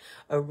painting,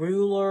 a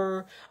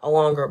ruler, a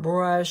longer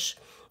brush,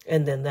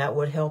 and then that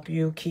would help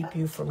you, keep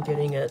you from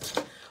getting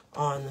it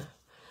on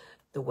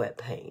the wet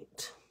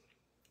paint.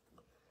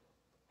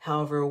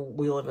 However,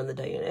 we live in the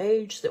day and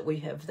age that we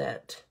have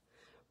that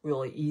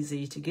really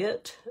easy to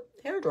get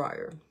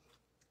hairdryer.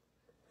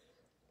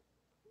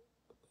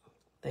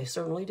 They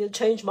certainly did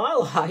change my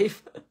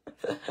life.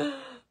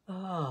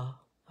 I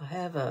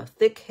have a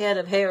thick head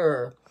of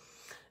hair,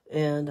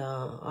 and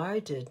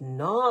I did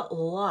not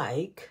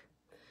like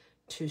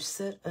to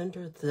sit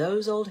under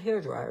those old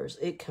hair dryers.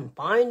 It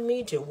confined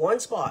me to one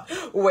spot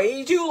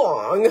way too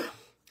long.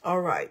 All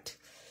right.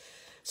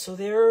 So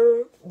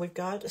there we've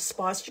got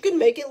spots. You can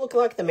make it look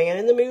like the man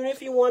in the moon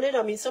if you wanted.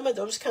 I mean, some of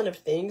those kind of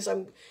things.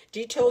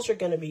 Details are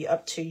going to be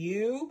up to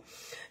you.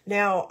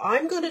 Now,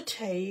 I'm going to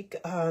take,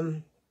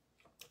 I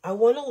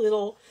want a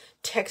little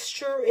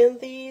texture in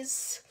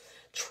these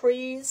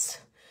trees.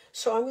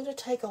 So I'm going to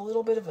take a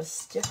little bit of a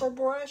stiffer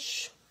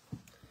brush.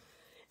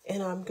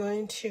 And I'm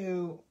going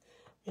to,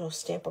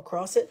 stamp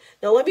across it.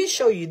 Now let me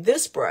show you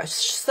this brush.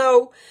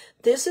 So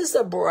this is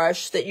a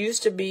brush that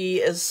used to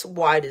be as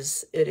wide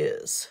as it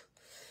is,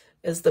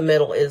 as the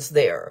metal is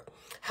there.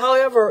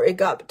 However, it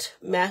got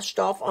mashed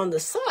off on the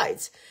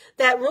sides.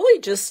 That really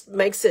just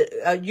makes it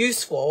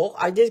useful.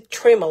 I did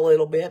trim a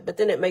little bit, but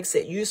then it makes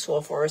it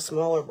useful for a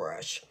smaller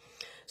brush.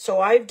 So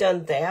I've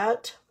done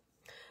that,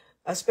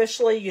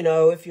 especially,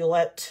 if you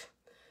let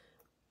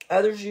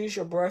others use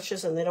your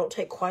brushes and they don't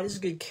take quite as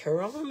good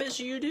care of them as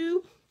you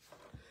do.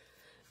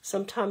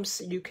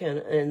 Sometimes you can,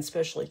 and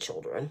especially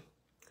children.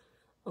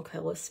 Okay,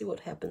 let's see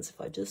what happens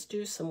if I just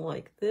do some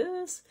like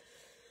this.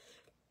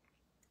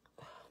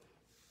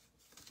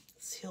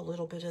 See a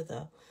little bit of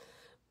the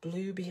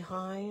blue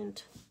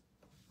behind.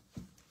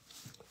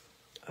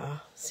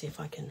 See if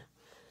I can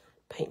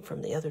paint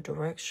from the other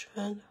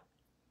direction.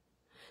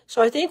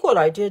 So I think what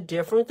I did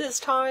different this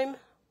time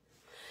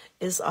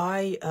is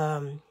I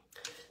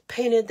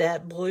painted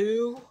that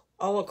blue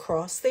all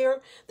across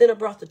there. Then I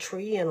brought the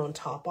tree in on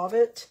top of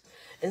it.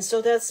 And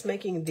so that's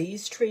making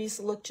these trees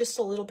look just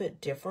a little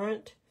bit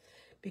different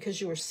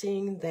because you were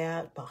seeing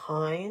that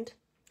behind.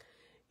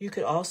 You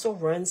could also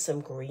run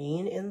some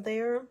green in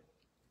there.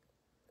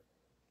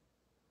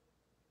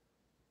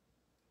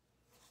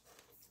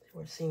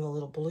 We're seeing a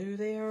little blue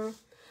there.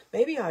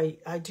 Maybe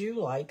I do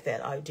like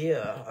that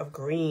idea of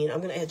green. I'm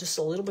going to add just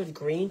a little bit of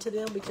green to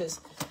them because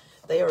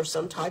they are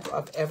some type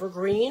of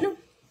evergreen.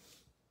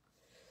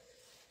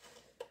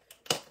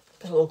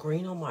 Put a little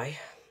green on my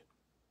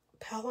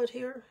palette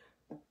here.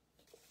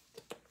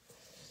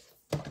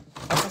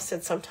 Like I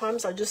said,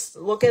 sometimes I just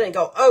look at it and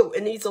go, oh,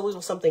 it needs a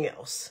little something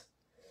else.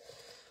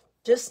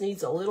 Just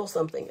needs a little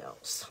something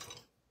else.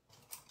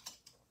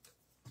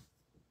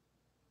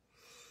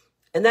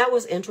 And that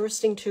was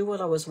interesting, too,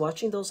 when I was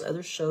watching those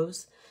other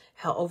shows,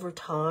 how over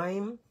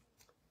time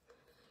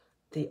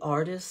the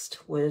artist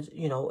would,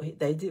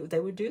 they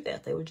would do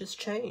that. They would just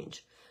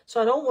change.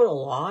 So I don't want a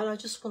lot. I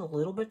just want a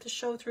little bit to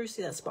show through.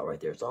 See, that spot right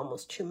there is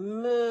almost too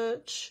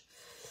much.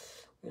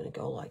 I'm going to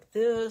go like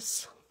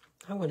this.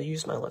 I'm going to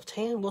use my left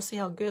hand. We'll see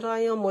how good I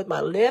am with my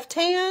left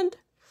hand.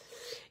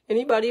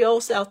 Anybody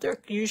else out there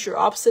use your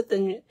opposite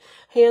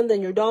hand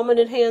than your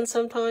dominant hand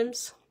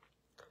sometimes?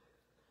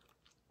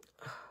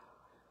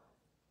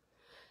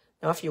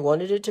 Now, if you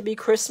wanted it to be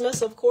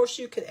Christmas, of course,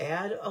 you could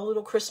add a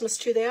little Christmas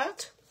to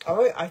that.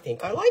 Oh, I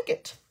think I like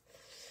it.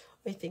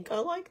 I think I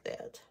like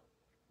that.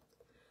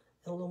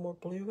 A little more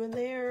blue in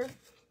there.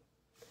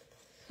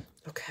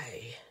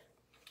 Okay.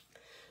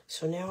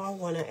 So now I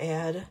want to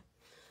add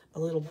a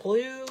little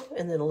blue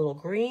and then a little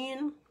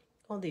green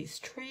on these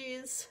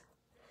trees.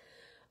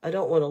 I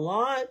don't want a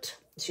lot.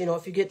 So,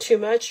 if you get too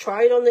much,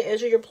 try it on the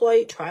edge of your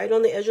plate. Try it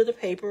on the edge of the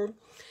paper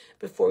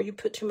before you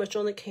put too much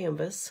on the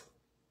canvas.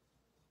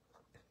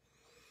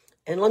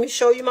 And let me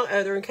show you my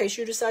other in case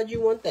you decide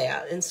you want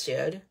that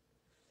instead.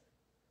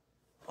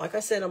 Like I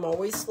said, I'm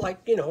always like,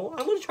 I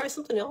want to try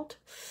something else.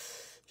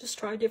 Just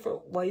try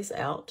different ways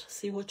out.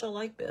 See which I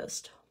like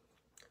best.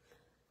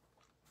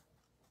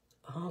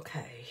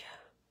 Okay.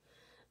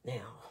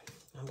 Now,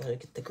 I'm going to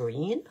get the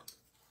green.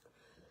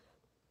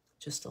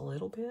 Just a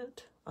little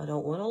bit. I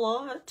don't want a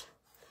lot.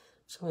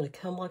 So I'm going to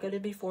come like I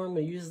did before. I'm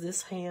going to use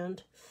this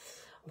hand.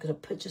 I'm going to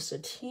put just a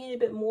teeny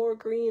bit more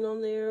green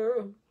on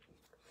there.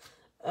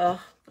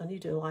 I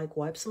need to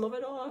wipe some of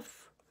it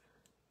off.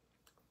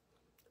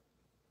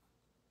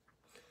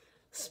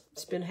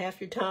 Spend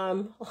half your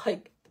time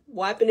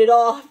wiping it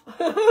off.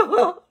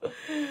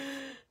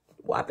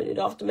 Wiping it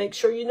off to make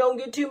sure you don't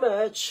get too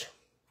much.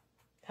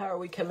 How are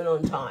we coming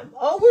on time?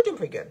 Oh, we're doing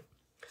pretty good.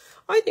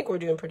 I think we're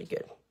doing pretty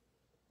good.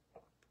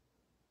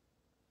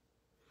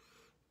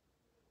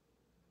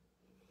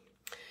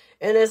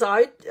 And as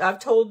I've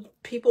told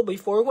people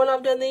before when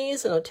I've done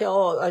these, and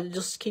I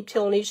just keep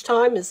telling each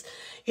time is,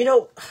 you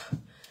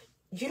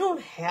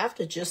don't have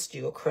to just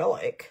do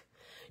acrylic.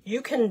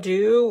 You can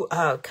do,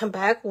 come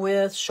back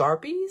with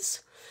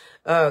Sharpies.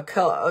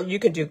 You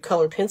can do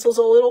colored pencils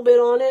a little bit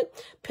on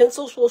it.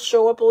 Pencils will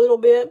show up a little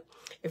bit.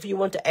 If you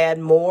want to add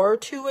more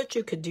to it,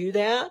 you could do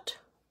that.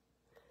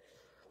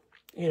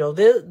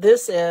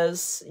 This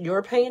is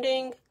your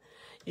painting,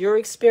 your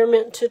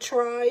experiment to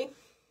try.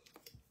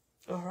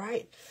 All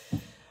right.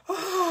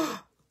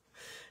 Oh,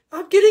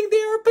 I'm getting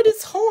there, but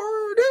it's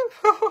hard.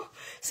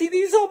 See,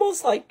 these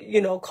almost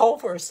call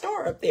for a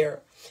star up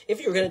there if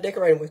you're going to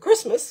decorate them with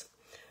Christmas.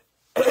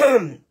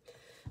 But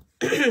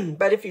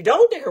if you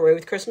don't decorate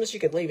with Christmas, you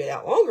can leave it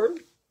out longer.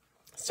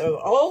 So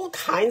all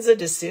kinds of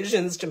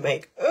decisions to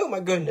make. Oh, my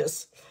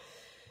goodness.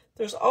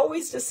 There's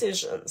always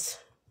decisions.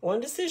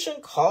 One decision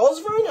calls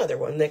for another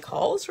one. That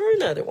calls for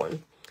another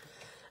one.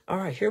 All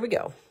right, here we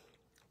go.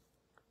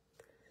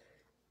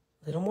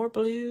 A little more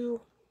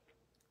blue.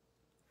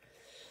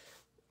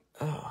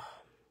 Oh.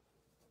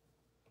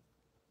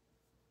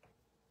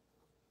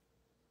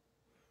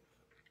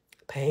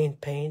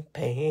 Paint, paint,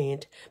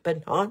 paint,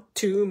 but not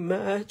too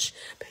much.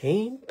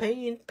 Paint,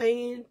 paint,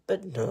 paint,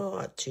 but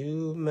not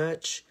too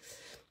much.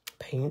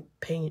 Paint,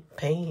 paint,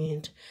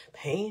 paint,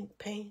 paint,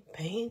 paint,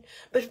 paint,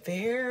 but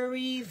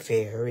very,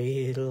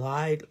 very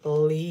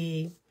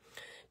lightly.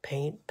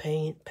 Paint,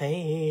 paint,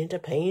 paint, a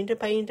paint, a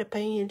paint, a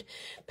paint,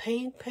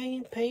 paint,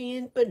 paint,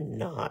 paint, but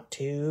not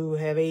too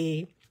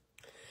heavy.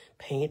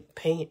 Paint,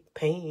 paint,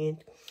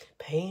 paint,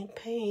 paint,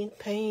 paint,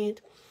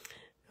 paint.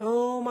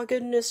 Oh my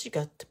goodness, you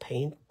got to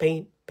paint,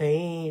 paint,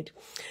 paint.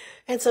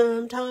 And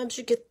sometimes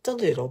you get a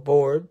little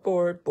bored,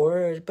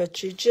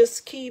 but you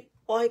just keep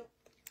like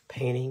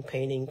painting,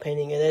 painting,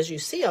 painting. And as you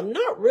see, I'm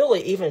not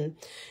really even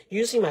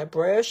using my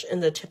brush in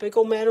the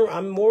typical manner.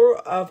 I'm more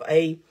of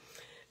a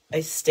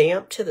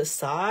stamp to the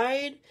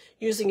side,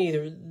 using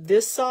either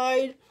this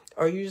side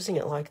or using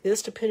it like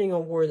this, depending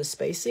on where the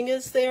spacing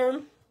is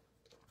there.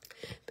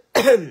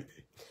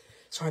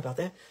 Sorry about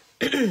that.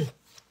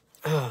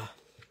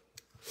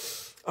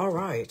 All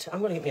right, I'm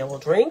going to get me a little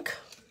drink.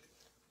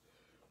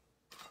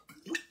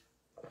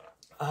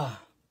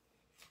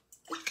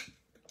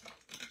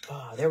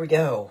 There we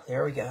go.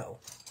 There we go.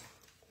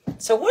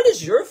 So what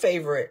is your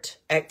favorite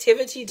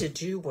activity to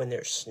do when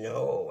there's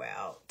snow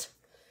out?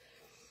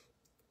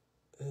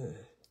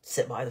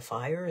 Sit by the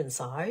fire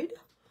inside?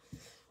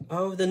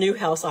 Oh, the new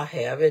house I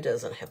have, it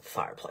doesn't have a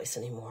fireplace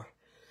anymore.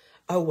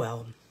 Oh,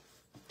 well.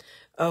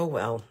 Oh,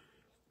 well.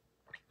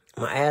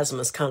 My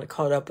asthma's kind of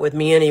caught up with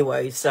me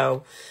anyway,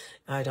 so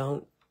I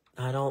don't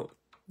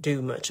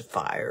do much of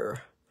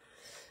fire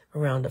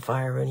around the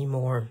fire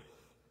anymore.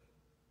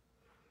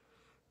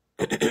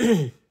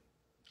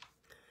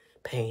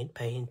 Paint,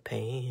 paint,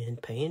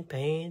 paint, paint,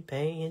 paint,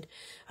 paint.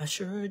 I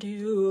sure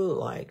do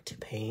like to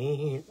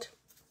paint.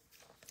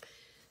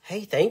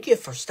 Hey, thank you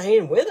for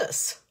staying with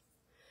us.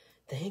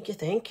 Thank you,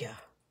 thank you.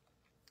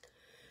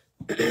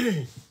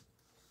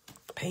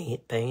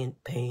 Paint,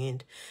 paint,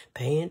 paint,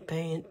 paint,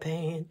 paint,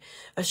 paint.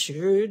 I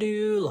sure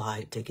do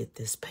like to get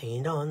this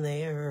paint on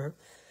there.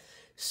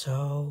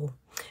 So,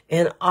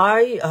 and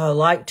I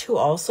like to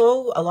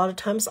also, a lot of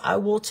times I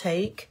will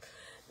take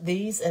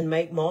these and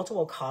make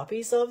multiple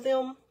copies of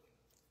them.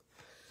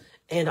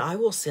 And I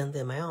will send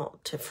them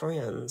out to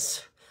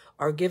friends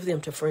or give them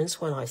to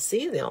friends when I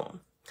see them.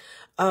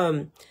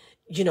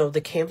 You know,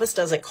 the canvas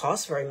doesn't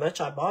cost very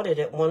much. I bought it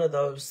at one of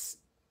those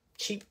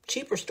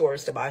cheaper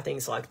stores to buy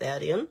things like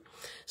that in.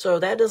 So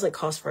that doesn't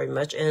cost very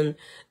much. And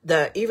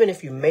even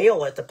if you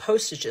mail it, the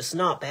postage is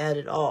not bad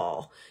at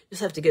all. You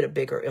just have to get a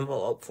bigger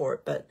envelope for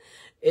it. But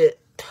it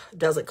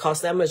doesn't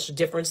cost that much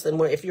difference than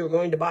if you were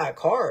going to buy a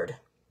card.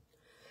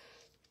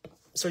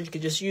 So you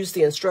could just use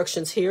the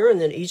instructions here,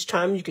 and then each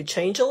time you could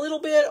change a little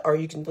bit, or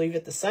you can leave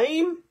it the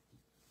same.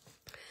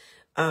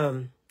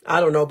 I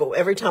don't know, but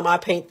every time I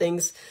paint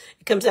things,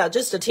 it comes out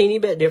just a teeny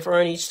bit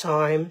different each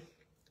time.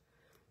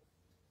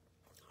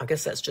 I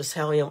guess that's just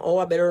how I am. Oh,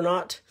 I better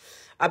not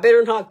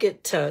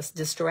get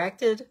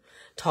distracted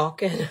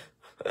talking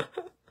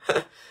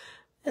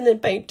and then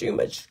paint too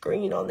much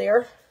green on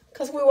there,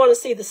 because we want to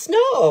see the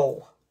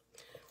snow,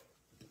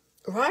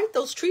 right?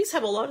 Those trees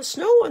have a lot of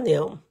snow on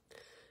them.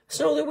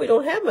 Snow that we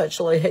don't have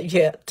much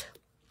yet.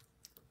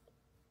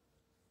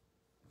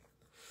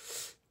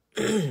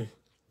 And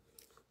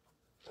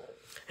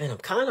I'm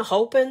kind of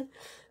hoping,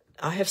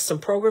 I have some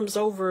programs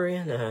over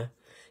in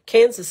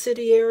Kansas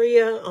City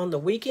area on the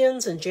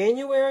weekends in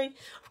January.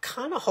 I'm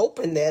kind of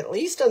hoping that at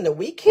least on the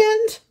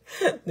weekend,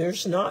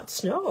 there's not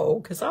snow,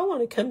 because I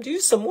want to come do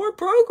some more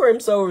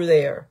programs over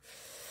there.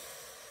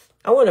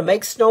 I want to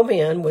make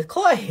snowmen with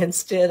clay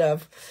instead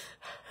of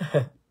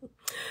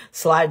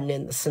sliding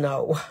in the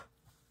snow.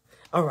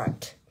 All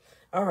right.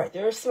 All right,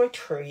 there's my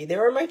tree.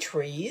 There are my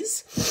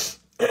trees.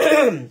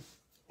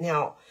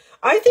 Now,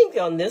 I think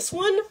on this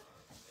one,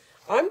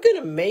 I'm going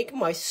to make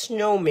my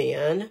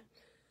snowman.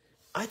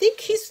 I think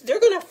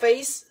they're going to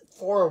face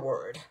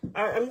forward.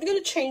 I'm going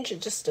to change it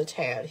just a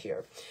tad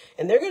here.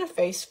 And they're going to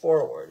face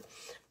forward.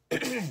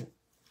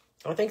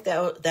 I think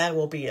that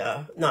will be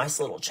a nice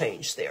little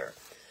change there.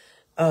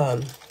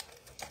 All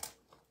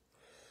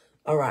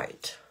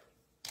right.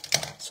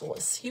 So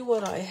let's see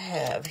what I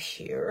have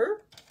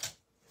here.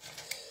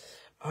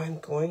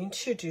 I'm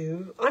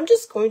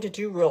just going to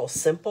do real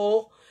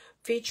simple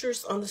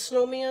features on the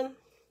snowman.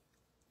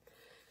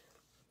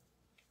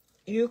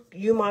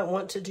 You might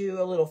want to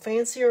do a little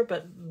fancier,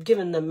 but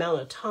given the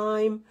amount of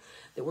time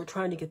that we're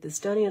trying to get this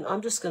done in,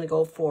 I'm just going to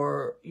go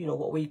for, you know,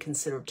 what we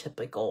consider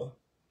typical.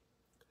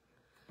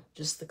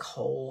 Just the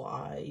coal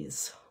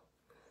eyes.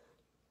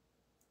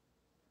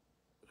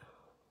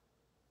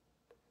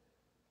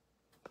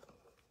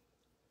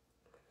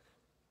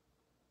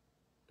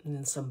 And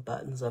then some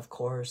buttons, of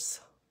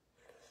course.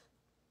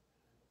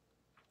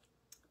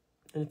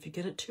 And if you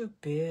get it too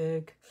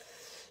big,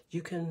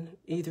 you can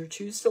either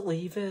choose to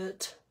leave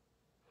it,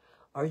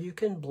 or you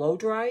can blow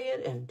dry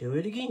it and do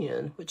it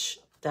again, which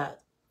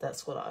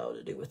that's what I ought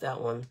to do with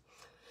that one.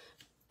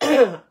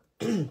 I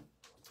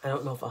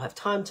don't know if I'll have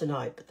time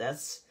tonight, but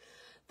that's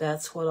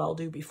what I'll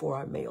do before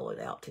I mail it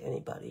out to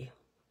anybody.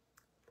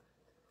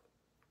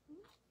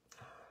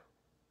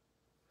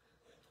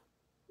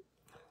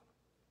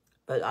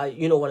 But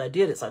you know what I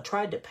did is I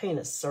tried to paint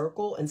a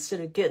circle instead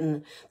of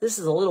getting, this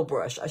is a little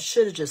brush. I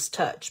should have just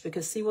touched,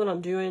 because see what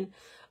I'm doing?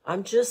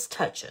 I'm just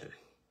touching.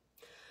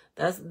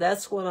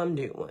 That's what I'm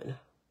doing.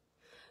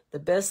 The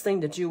best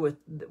thing to do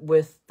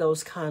with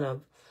those kind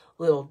of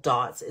little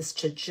dots is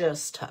to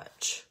just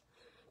touch.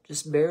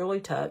 Just barely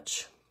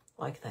touch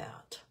like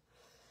that.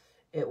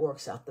 It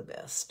works out the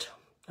best.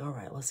 All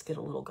right, let's get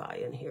a little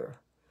guy in here.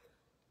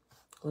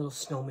 Little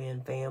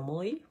snowman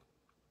family.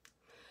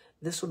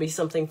 This would be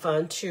something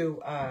fun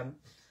to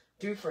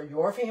do for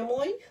your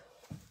family.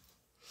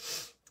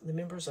 The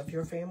members of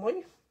your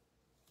family.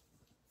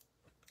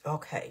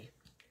 Okay.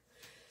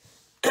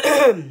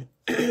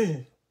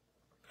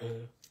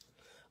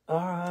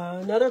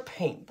 Another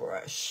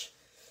paintbrush.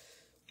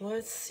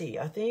 Let's see.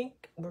 I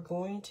think we're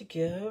going to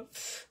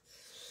give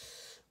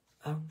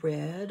a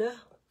red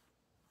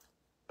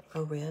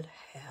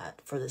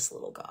hat for this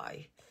little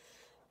guy.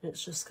 And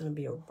it's just going to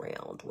be a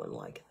round one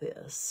like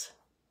this.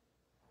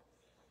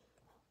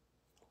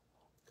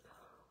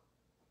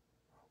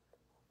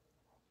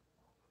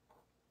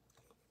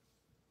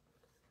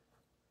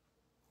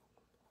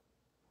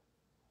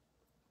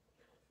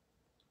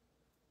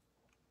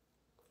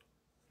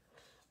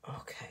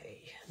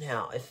 Okay,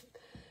 now if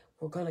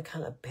we're going to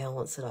kind of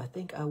balance it, I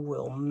think I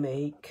will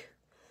make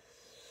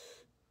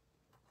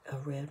a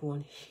red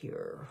one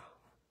here.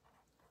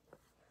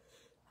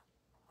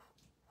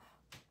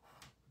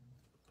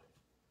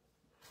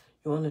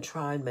 You want to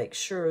try and make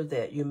sure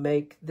that you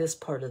make this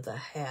part of the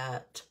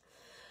hat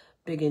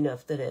big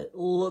enough that it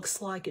looks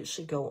like it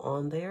should go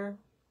on there.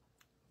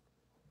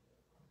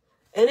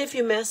 And if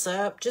you mess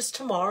up, just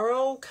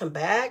tomorrow, come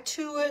back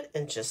to it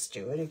and just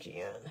do it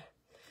again.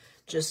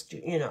 Just,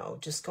 you know,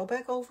 just go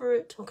back over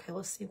it. Okay,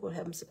 let's see what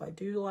happens if I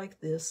do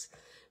like this.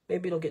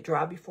 Maybe it'll get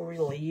dry before we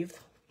leave.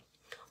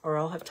 Or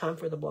I'll have time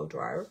for the blow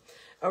dryer.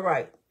 All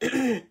right.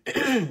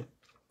 I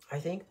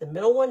think the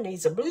middle one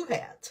needs a blue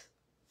hat.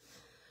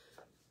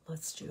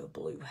 Let's do a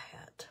blue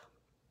hat.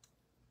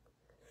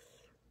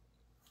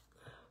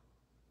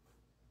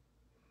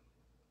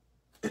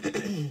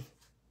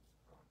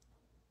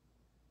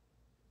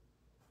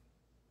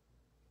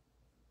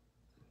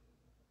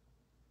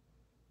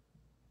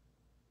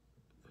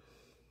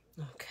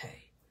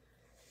 Okay.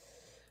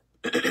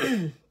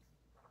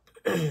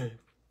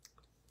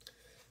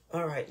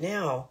 All right,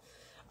 now,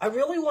 I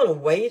really want to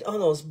wait on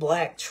those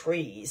black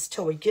trees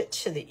till we get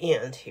to the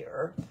end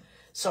here.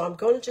 So I'm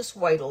going to just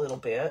wait a little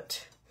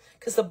bit,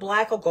 because the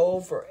black will go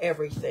over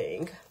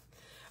everything.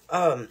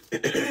 So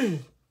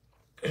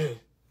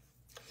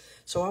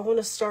I want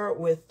to start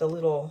with the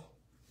little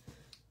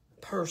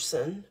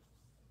person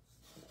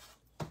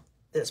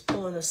that's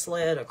pulling a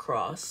sled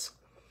across.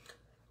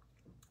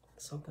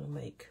 So I'm going to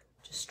make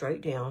just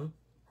straight down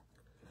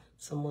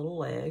some little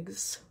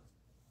legs.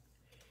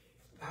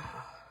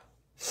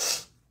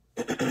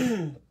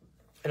 And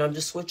I'm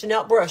just switching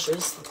out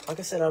brushes. Like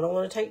I said, I don't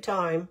want to take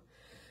time.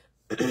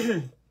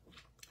 I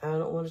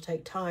don't want to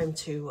take time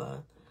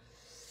to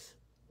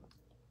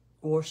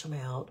wash them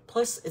out.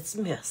 Plus, it's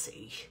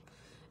messy.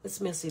 It's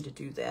messy to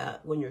do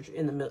that when you're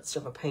in the midst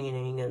of a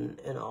painting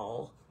and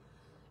all.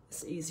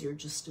 It's easier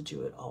just to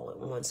do it all at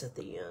once at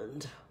the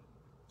end.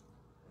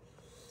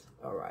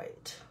 All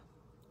right.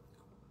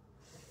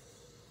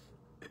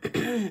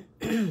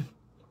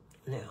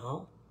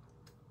 Now,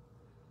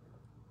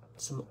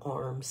 some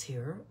arms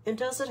here. And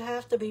does it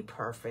have to be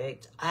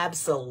perfect?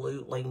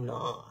 Absolutely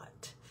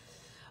not.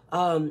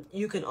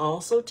 You can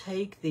also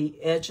take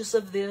the edges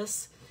of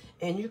this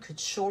and you could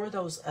shore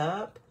those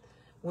up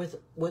with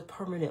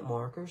permanent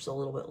markers a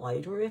little bit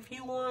later if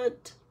you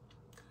want.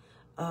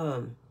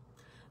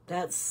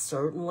 That's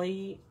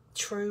certainly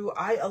true.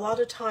 A lot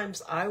of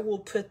times I will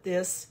put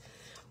this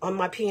on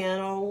my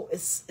piano.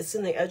 It's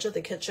in the edge of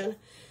the kitchen.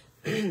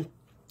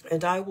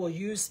 And I will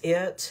use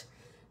it,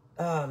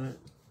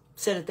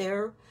 set it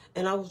there,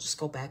 and I will just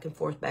go back and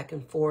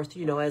forth,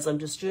 you know, as I'm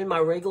just doing my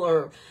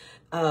regular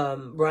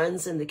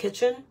runs in the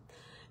kitchen.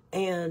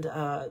 And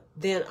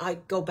then I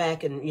go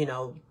back and, you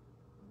know,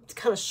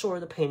 kind of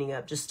shore the painting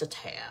up just a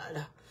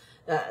tad.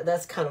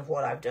 That's kind of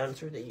what I've done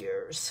through the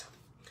years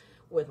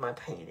with my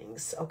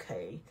paintings.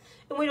 Okay.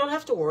 And we don't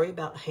have to worry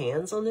about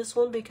hands on this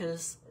one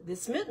because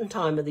it's mitten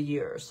time of the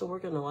year. So we're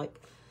going to like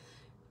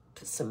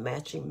put some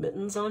matching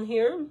mittens on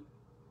here.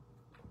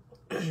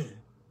 Okay.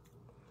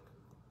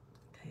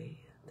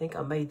 I think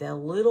I made that a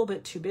little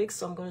bit too big,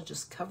 so I'm going to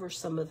just cover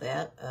some of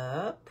that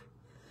up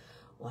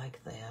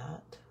like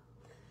that.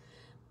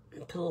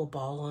 Put a little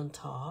ball on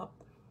top.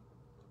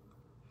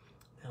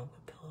 And I'm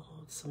going to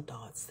put some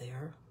dots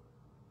there.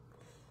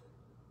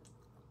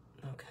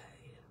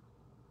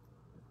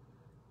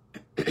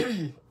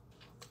 Okay.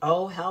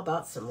 Oh, how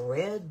about some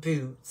red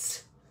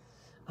boots?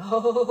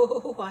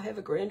 Oh, I have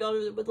a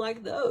granddaughter that would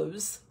like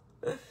those.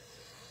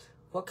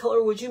 What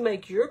color would you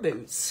make your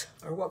boots?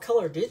 Or what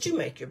color did you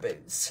make your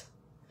boots?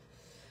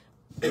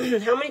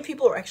 How many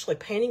people are actually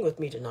painting with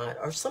me tonight?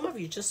 Or some of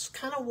you just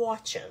kind of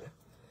watching?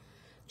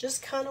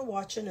 Just kind of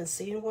watching and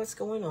seeing what's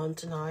going on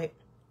tonight.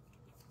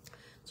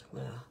 So I'm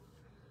going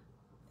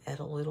to Add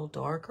a little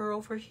darker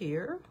over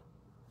here.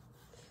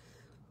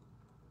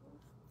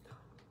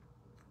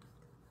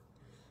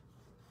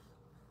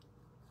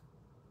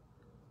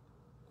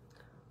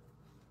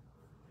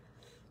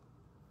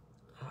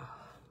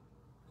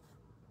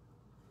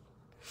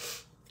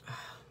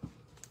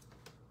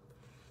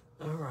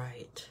 All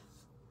right.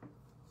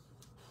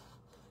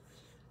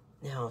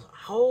 Now, I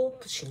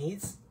hope she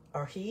needs,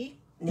 or he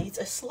needs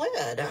a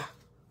sled. I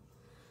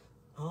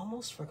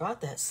almost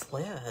forgot that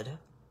sled.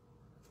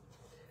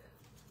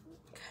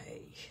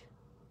 Okay.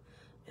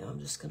 Now I'm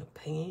just going to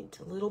paint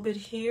a little bit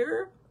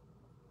here.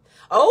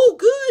 Oh,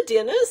 good,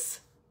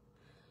 Dennis.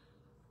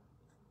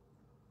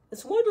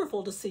 It's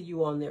wonderful to see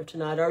you on there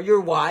tonight. Or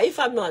your wife.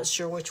 I'm not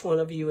sure which one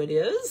of you it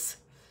is.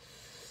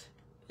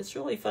 It's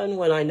really fun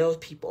when I know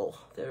people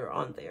that are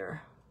on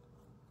there.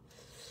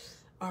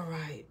 All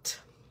right.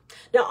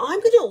 Now I'm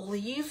going to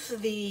leave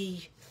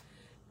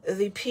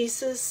the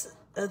pieces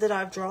that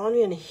I've drawn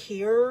in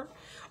here.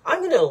 I'm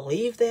going to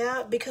leave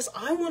that because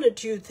I want to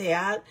do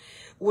that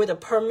with a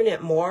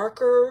permanent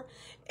marker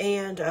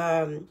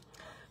and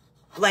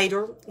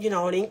later, you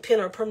know, an ink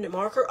pen or a permanent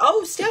marker.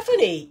 Oh,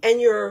 Stephanie,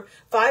 and your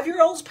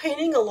 5-year-old's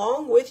painting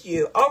along with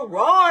you. All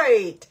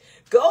right.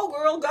 Go,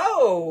 girl,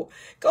 go.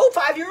 Go,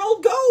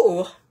 5-year-old,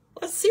 go.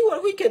 Let's see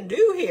what we can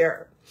do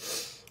here.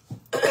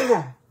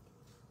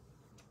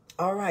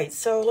 All right,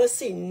 so let's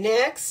see.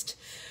 Next,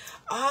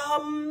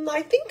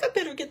 I think I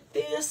better get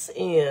this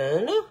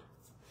in.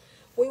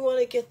 We want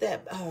to get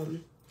that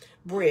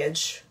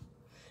bridge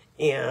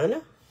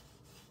in.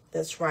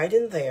 That's right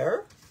in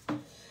there.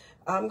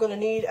 I'm going to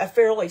need a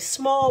fairly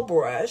small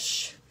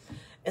brush.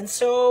 And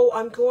so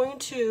I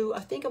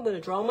think I'm going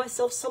to draw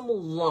myself some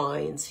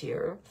lines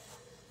here.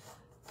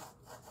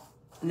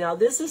 Now,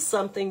 this is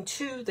something,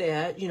 too,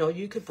 that, you know,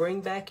 you could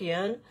bring back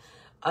in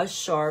a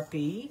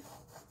Sharpie.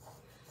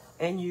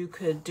 And you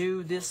could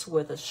do this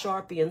with a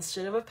Sharpie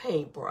instead of a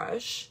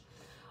paintbrush.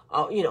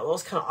 You know,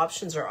 those kind of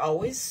options are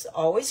always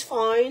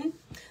fine.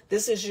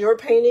 This is your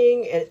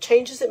painting, and it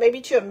changes it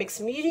maybe to a mixed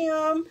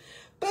medium,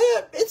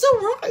 but it's all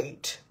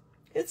right.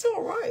 It's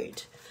all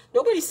right.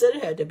 Nobody said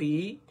it had to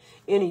be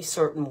any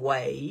certain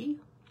way.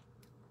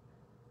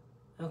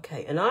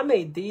 Okay, and I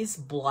made these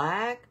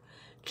black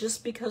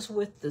just because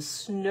with the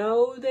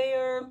snow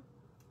there,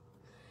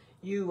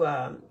 you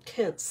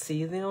can't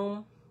see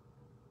them.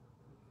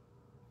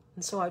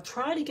 And so I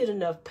try to get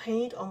enough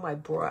paint on my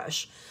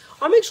brush.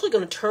 I'm actually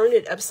going to turn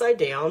it upside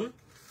down.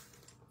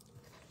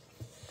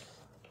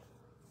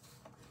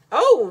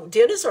 Oh,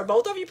 Dennis, are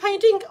both of you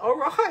painting? All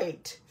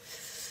right.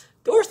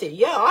 Dorothy,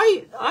 yeah,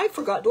 I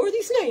forgot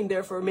Dorothy's name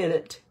there for a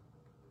minute.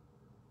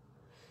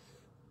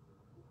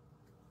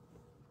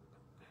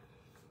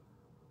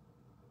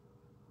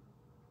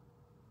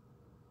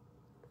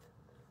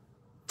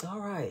 All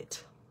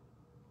right.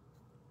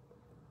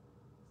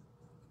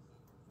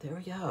 There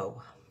we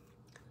go.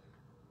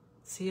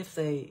 See if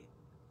I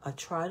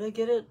try to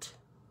get it,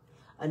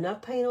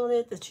 enough paint on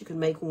it that you can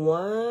make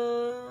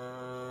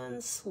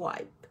one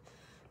swipe.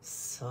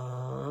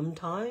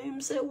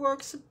 Sometimes it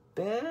works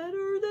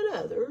better than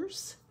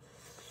others.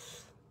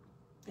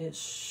 It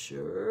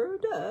sure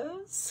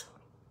does.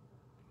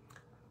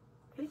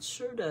 It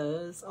sure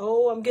does.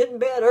 Oh, I'm getting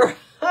better.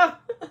 I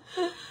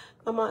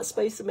might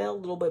space them out a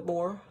little bit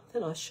more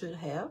than I should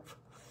have.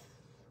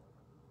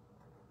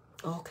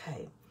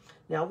 Okay.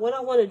 Now, what I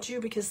want to do,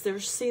 because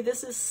see,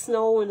 this is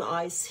snow and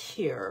ice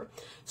here.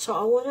 So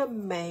I want to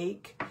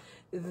make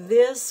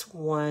this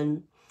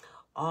one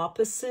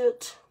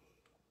opposite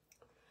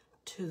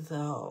to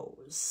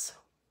those.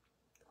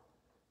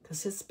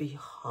 Because it's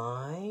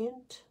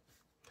behind.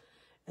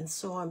 And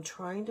so I'm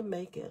trying to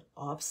make it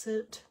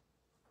opposite.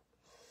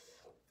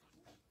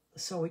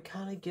 So we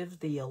kind of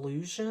give the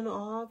illusion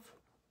of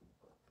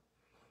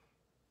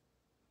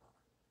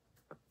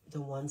the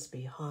ones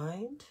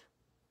behind.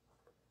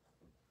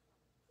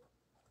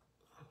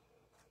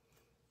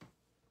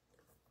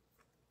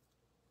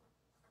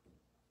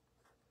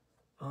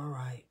 All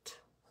right.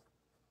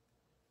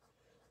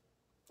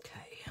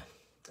 Okay.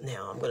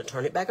 Now I'm going to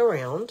turn it back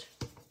around.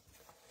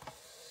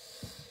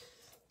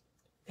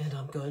 And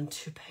I'm going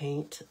to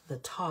paint the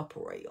top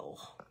rail.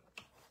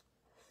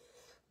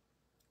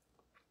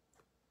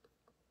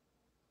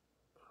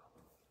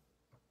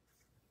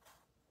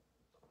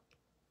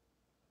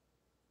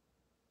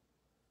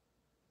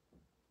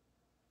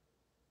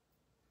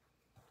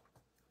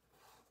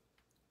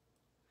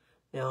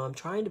 Now I'm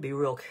trying to be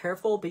real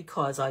careful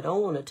because I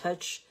don't want to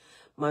touch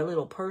my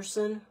little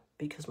person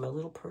because my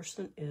little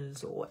person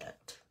is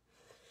wet.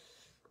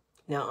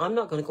 Now I'm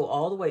not going to go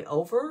all the way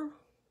over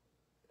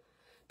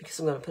because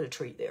I'm going to put a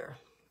tree there.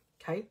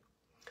 Okay?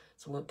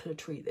 So I'm going to put a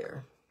tree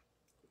there.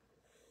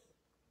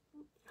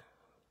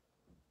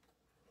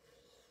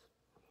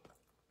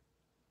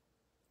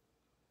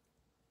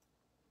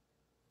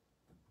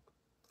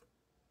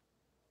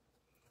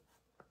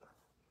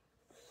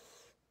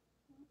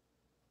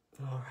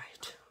 All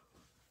right.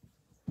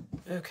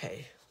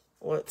 Okay.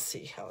 Let's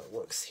see how it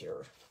looks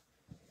here.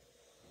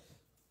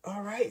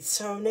 All right.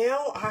 So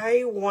now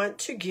I want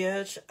to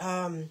get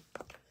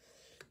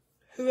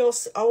Who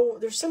else? Oh,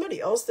 there's somebody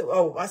else that,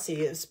 oh, I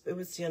see. It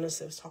was Dennis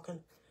that was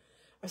talking.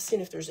 I've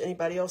seen if there's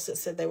anybody else that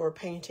said they were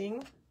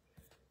painting.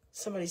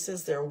 Somebody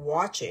says they're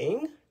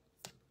watching.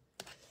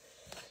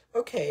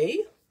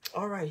 Okay.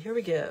 All right, here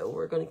we go.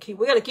 We got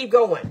to keep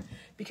going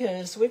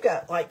because we've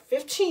got like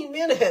 15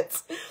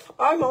 minutes.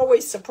 I'm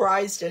always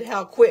surprised at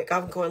how quick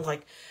I'm going,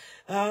 like,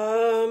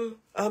 how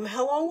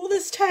long will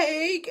this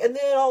take? And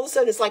then all of a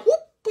sudden it's like,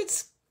 whoop,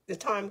 the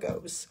time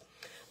goes.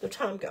 The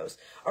time goes.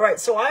 All right,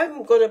 so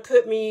I'm going to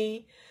put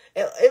me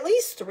at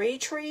least 3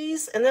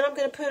 trees, and then I'm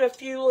going to put a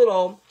few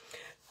little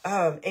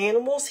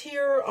animals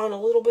here on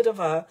a little bit of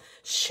a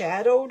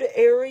shadowed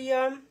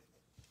area.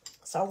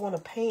 So I want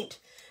to paint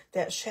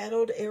that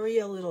shadowed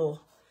area a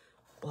little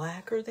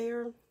blacker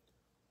there.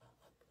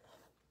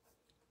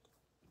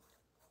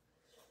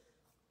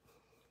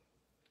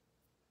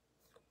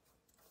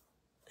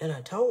 And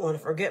I don't want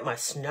to forget my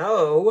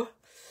snow.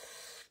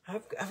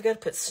 I've got to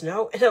put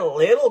snow and a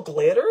little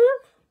glitter.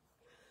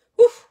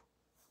 Woof.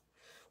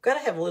 Got to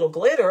have a little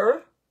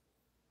glitter.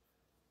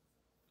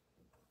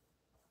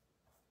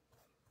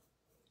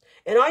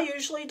 And I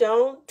usually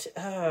don't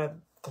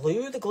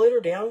glue the glitter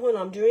down when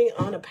I'm doing it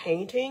on a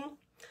painting.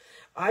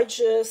 I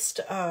just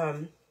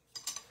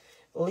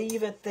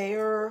leave it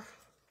there.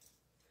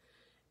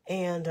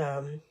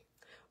 And,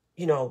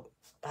 you know,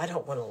 I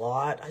don't want a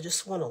lot. I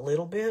just want a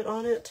little bit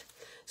on it.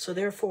 So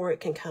therefore, it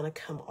can kind of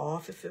come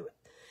off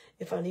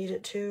if I need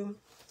it to.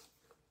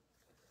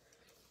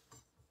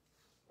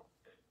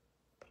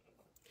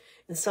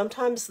 And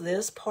sometimes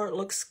this part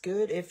looks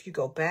good if you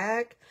go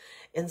back.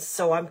 And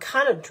so I'm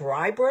kind of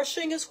dry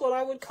brushing is what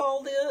I would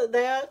call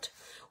that,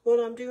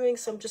 what I'm doing.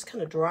 So I'm just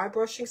kind of dry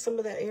brushing some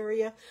of that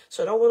area.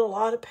 So I don't want a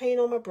lot of paint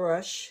on my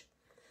brush.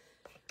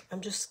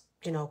 I'm just,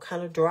 you know,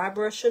 kind of dry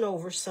brushing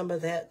over some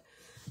of that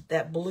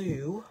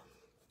blue.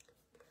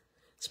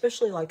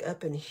 Especially like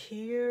up in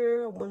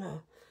here. I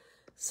want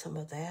some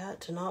of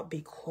that to not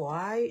be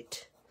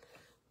quite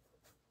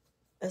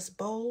as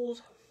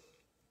bold.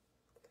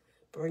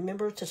 But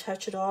remember to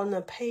touch it on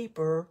the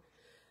paper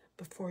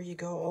before you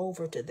go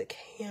over to the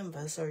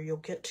canvas, or you'll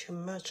get too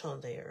much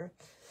on there.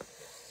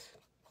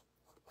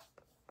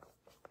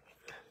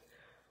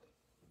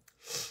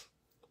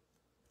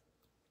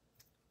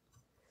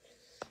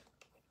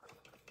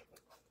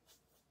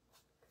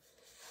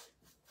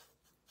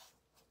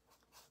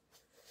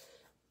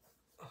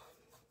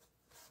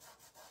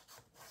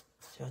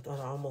 See, I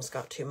thought I almost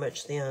got too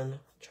much then. I'm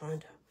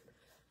trying to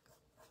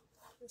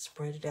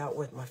spread it out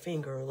with my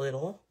finger a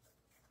little.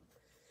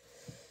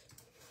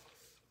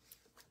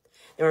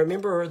 Now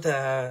remember,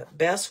 the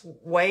best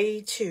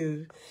way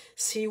to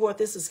see what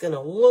this is going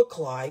to look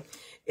like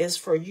is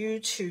for you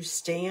to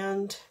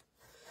stand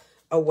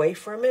away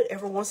from it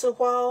every once in a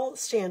while.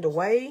 Stand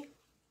away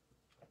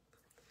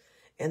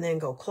and then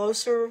go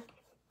closer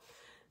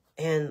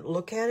and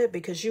look at it,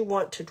 because you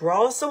want to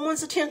draw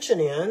someone's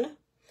attention in.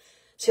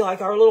 See,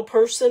 like our little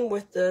person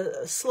with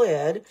the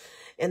sled,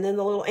 and then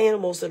the little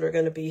animals that are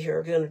going to be here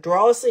are going to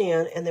draw us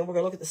in, and then we're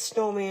going to look at the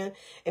snowman,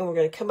 and we're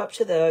going to come up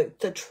to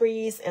the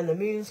trees, and the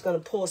moon's going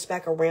to pull us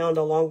back around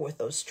along with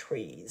those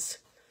trees.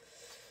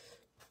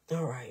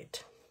 All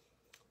right.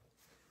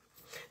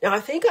 Now, I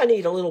think I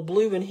need a little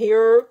blue in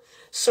here,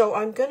 so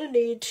I'm going to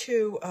need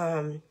to,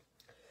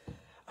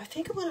 I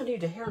think I'm going to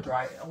need to hair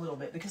dry it a little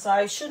bit, because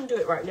I shouldn't do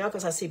it right now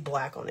because I see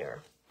black on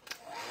there.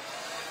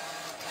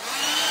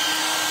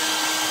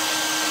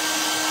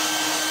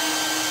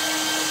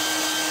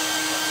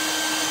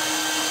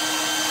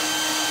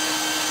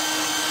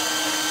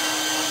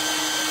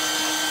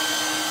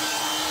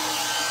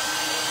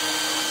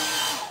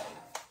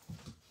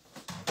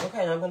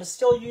 Okay, and I'm going to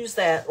still use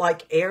that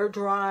like air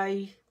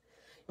dry.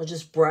 I'll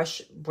just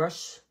brush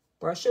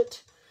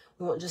it.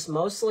 We want just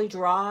mostly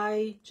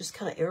dry, just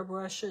kind of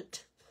airbrush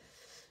it,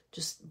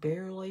 just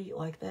barely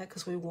like that,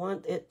 because we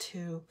want it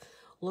to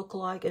look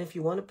like, and if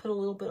you want to put a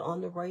little bit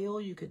on the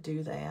rail, you could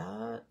do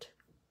that.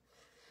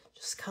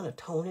 Just kind of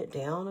tone it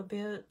down a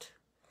bit.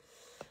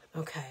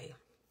 Okay.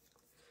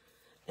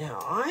 Now,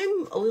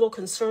 I'm a little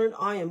concerned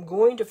I am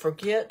going to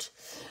forget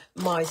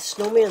my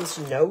snowman's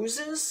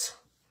noses.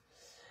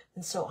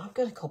 And so I'm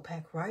going to go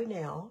back right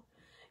now,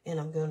 and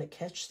I'm going to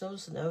catch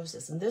those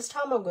noses. And this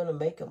time I'm going to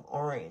make them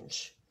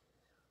orange.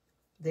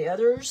 The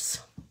other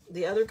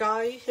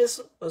guy,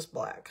 his was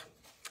black.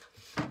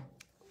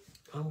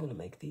 I'm going to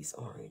make these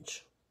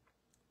orange.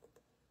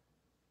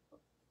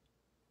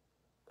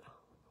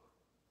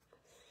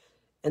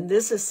 And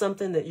this is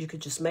something that you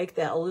could just make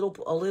that a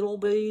little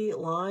bitty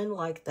line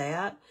like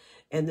that.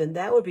 And then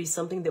that would be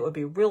something that would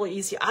be really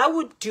easy. I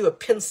would do a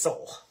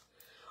pencil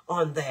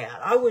on that.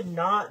 I would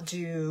not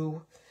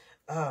do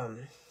a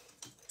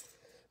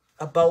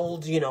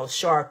bold, you know,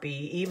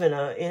 Sharpie, even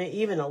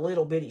a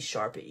little bitty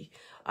Sharpie.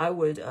 I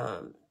would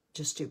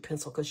just do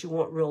pencil, because you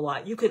want real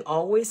light. You could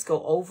always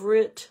go over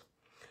it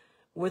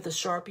with a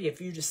Sharpie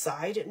if you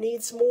decide it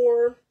needs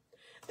more.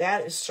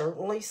 That is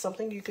certainly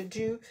something you could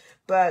do.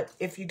 But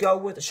if you go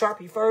with a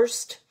Sharpie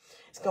first,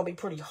 it's going to be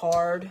pretty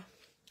hard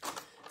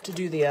to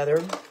do the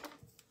other.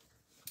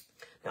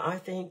 Now, I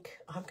think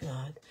I'm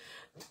good.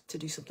 to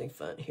do something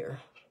fun here.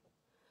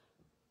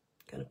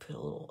 Gonna put a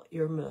little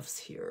earmuffs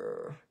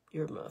here,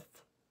 earmuff.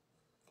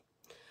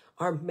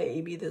 Or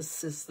maybe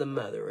this is the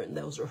mother and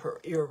those are her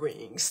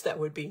earrings. That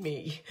would be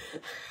me.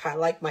 I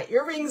like my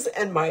earrings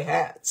and my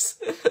hats.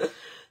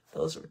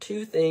 Those are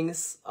two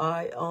things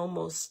I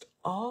almost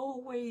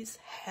always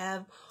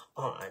have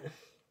on.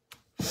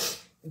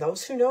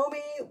 Those who know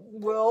me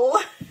will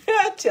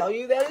tell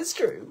you that is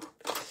true.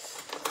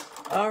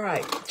 All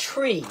right,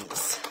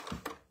 trees.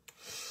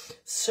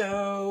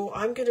 So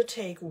I'm going to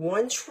take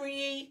one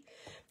tree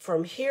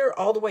from here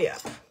all the way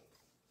up.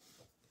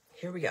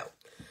 Here we go.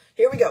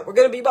 Here we go. We're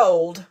going to be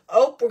bold.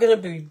 Oh, we're going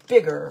to be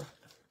bigger.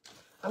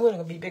 I'm going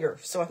to be bigger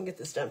so I can get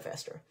this done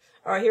faster.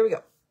 All right, here we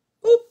go.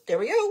 Oop, there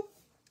we go.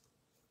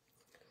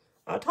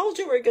 I told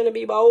you we're going to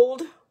be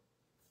bold.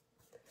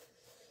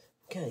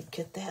 Going to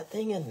get that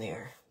thing in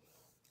there.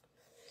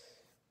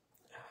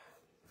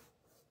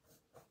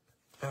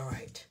 All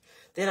right.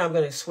 Then I'm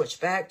going to switch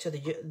back to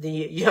the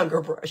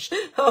younger brush.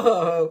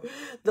 Oh,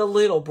 the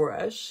little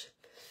brush.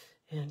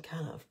 And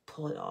kind of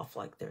pull it off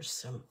like there's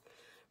some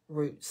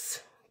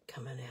roots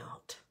coming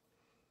out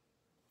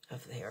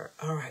of there.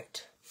 All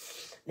right.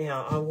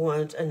 Now I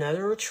want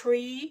another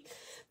tree.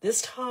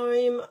 This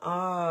time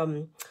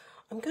I'm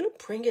going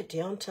to bring it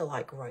down to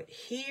like right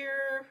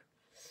here.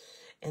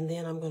 And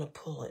then I'm going to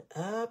pull it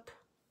up.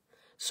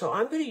 So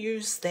I'm going to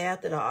use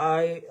that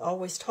I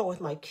always taught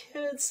with my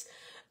kids.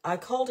 I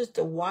called it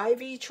the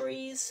YV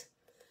trees.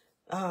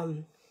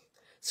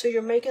 So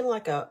you're making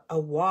like a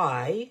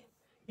Y.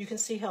 You can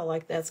see how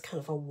like that's kind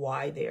of a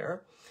Y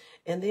there.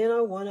 And then I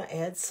want to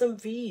add some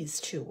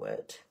V's to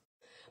it.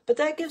 But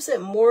that gives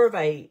it more of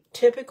a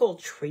typical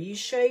tree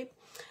shape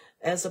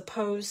as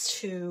opposed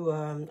to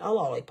a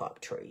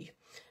lollipop tree,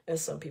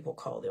 as some people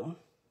call them.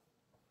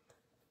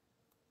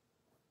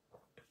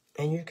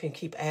 And you can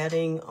keep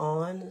adding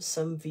on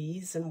some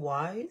V's and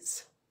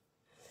Y's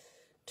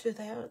to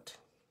that.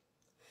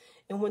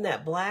 And when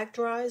that black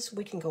dries,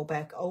 we can go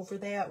back over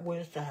that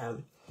with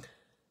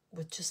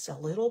just a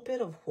little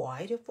bit of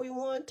white if we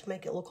want to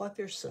make it look like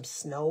there's some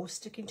snow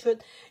sticking to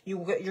it.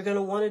 You're going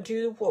to want to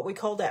do what we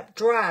call that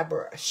dry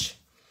brush.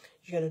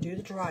 You're going to do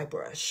the dry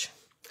brush.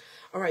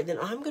 All right, then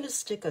I'm going to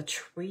stick a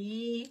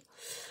tree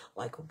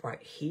like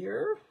right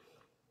here.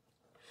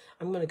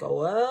 I'm going to go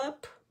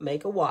up,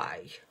 make a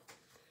Y.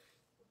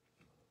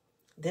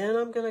 Then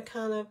I'm going to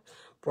kind of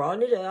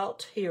broaden it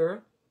out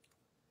here.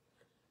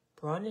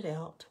 Broaden it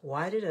out,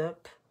 widen it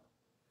up,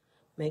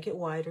 make it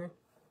wider,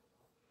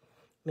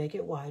 make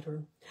it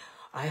wider.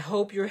 I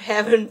hope you're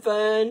having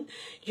fun.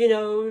 You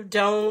know,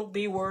 don't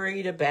be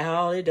worried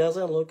about it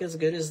doesn't look as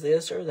good as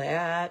this or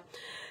that.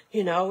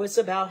 You know, it's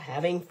about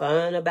having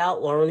fun,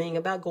 about learning,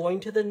 about going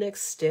to the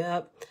next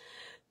step.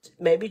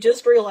 Maybe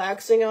just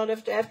relaxing out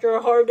after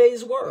a hard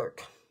day's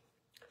work.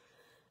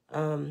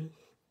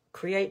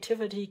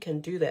 Creativity can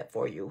do that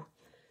for you.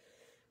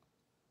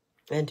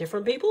 And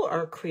different people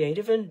are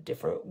creative in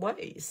different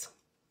ways.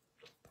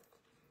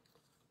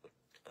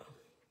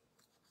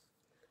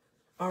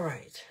 All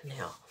right,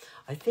 now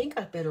I think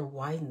I better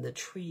widen the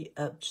tree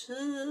up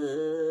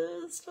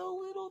just a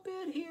little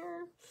bit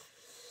here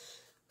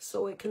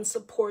so it can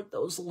support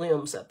those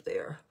limbs up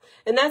there.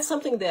 And that's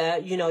something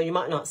that, you know, you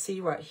might not see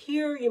right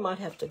here. You might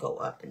have to go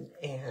up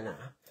and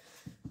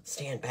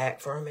stand back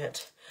for a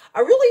minute. I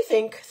really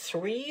think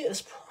 3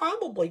 is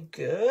probably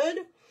good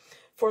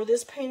for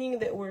this painting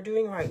that we're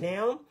doing right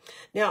now.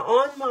 Now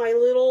on my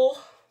little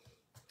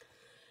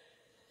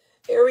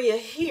area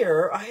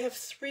here, I have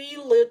 3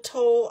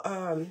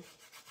 little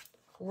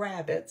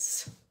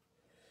rabbits.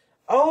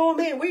 Oh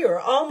man, we are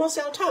almost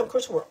out of time. Of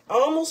course, we're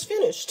almost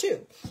finished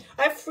too.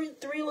 I have 3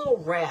 little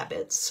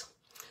rabbits.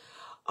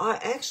 I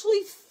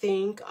actually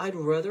think I'd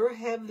rather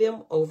have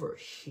them over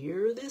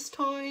here this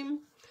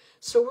time.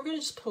 So we're going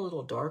to just put a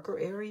little darker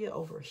area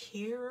over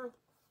here.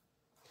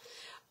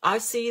 I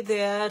see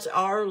that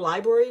our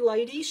library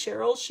lady,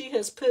 Cheryl, she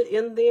has put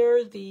in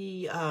there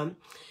the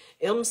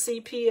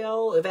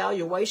MCPL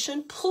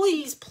evaluation.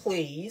 Please,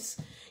 please,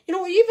 you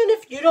know, even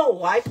if you don't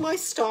like my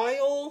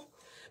style,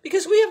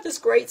 because we have this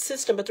great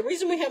system, but the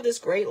reason we have this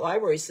great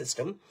library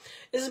system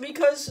is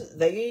because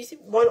they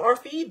want our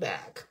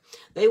feedback.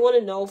 They want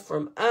to know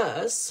from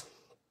us.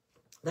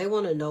 They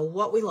want to know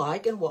what we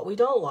like and what we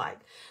don't like.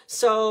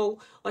 So,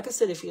 like I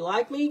said, if you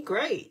like me,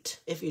 great.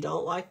 If you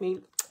don't like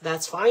me,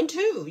 that's fine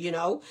too. You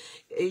know,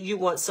 you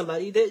want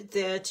somebody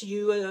that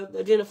you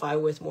identify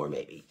with more,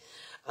 maybe.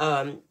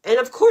 And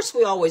of course,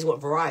 we always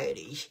want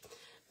variety.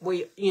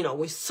 We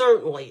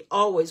certainly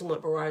always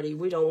want variety.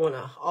 We don't want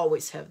to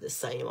always have the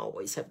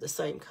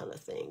same kind of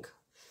thing.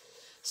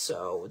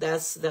 So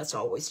that's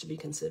always to be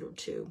considered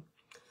too.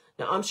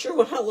 Now, I'm sure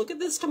when I look at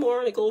this tomorrow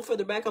and I go a little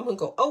further back, I'm going to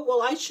go, oh,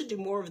 well, I should do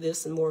more of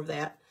this and more of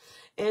that.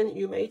 And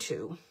you may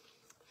too.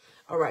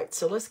 All right,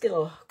 so let's get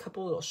a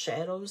couple little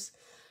shadows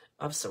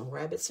of some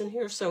rabbits in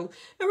here. So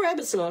a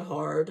rabbit's not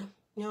hard,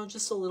 you know,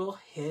 just a little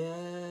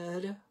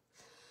head,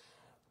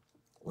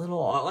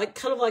 little, like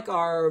kind of like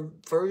our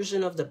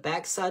version of the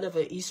backside of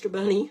an Easter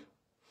bunny.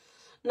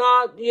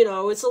 Not, you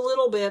know, it's a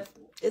little bit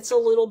It's a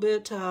little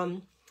bit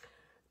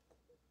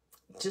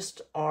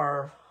just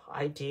our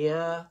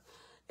idea.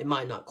 It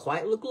might not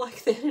quite look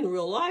like that in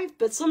real life,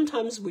 but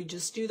sometimes we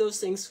just do those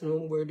things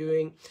when we're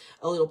doing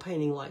a little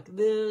painting like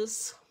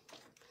this.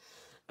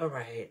 All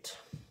right.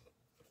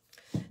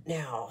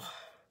 Now,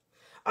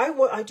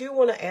 I do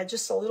want to add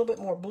just a little bit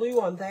more blue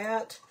on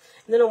that.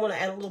 And then I want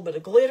to add a little bit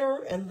of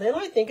glitter. And then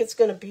I think it's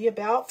going to be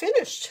about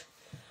finished.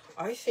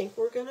 I think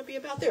we're going to be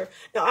about there.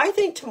 Now, I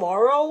think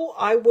tomorrow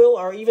I will,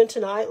 or even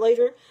tonight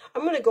later,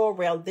 I'm going to go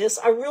around this.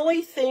 I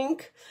really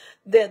think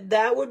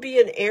that would be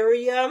an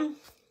area...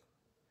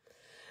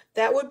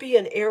 That would be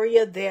an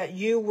area that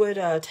you would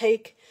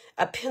take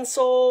a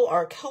pencil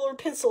or a colored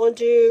pencil and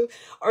do,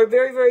 or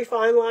very, very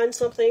fine line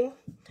something.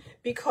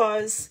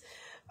 Because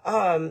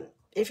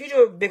if you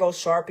do a big old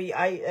Sharpie,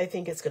 I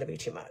think it's going to be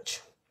too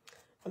much.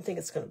 I think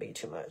it's going to be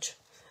too much.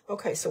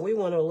 Okay, so we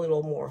want a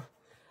little more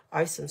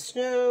ice and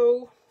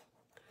snow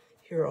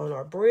here on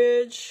our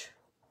bridge.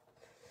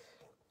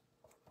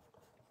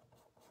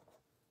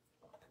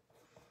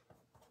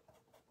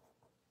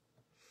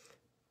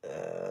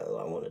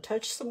 I want to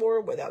touch some more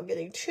without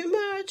getting too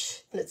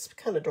much. And it's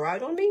kind of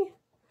dried on me.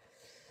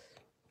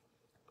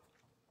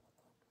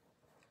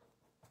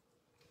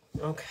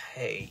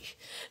 Okay.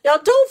 Now,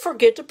 don't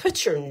forget to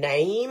put your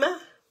name.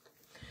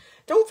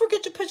 Don't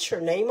forget to put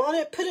your name on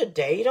it. Put a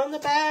date on the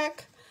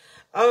back.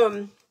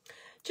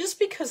 Just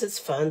because it's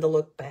fun to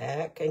look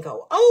back and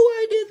go, oh,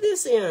 I did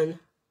this in.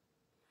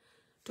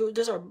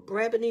 Does our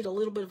rabbit need a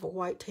little bit of a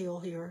white tail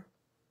here?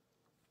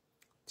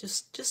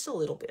 Just a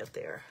little bit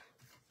there.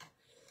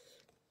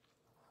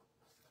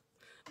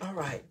 All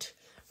right.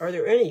 Are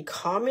there any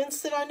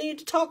comments that I need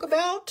to talk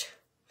about?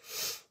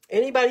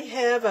 Anybody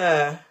have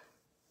a...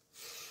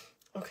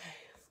 Okay.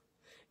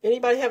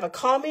 Anybody have a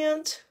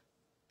comment?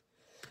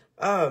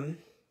 All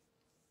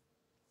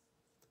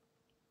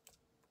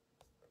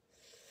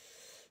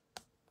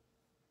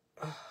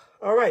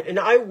right. And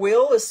I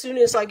will, as soon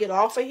as I get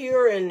off of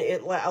here and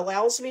it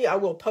allows me, I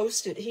will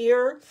post it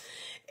here.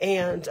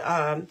 And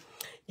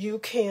you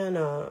can...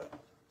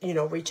 you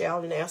know, reach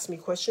out and ask me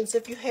questions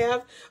if you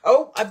have.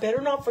 Oh, I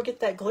better not forget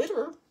that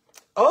glitter.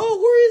 Oh,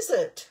 where is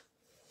it?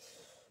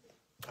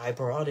 I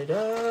brought it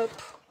up.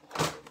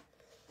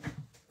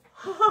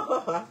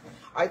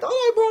 I thought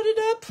I brought it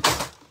up.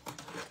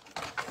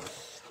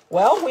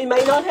 Well, we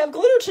may not have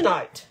glitter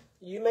tonight.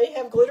 You may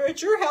have glitter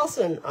at your house,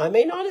 and I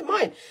may not at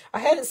mine. I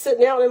had it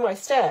sitting out in my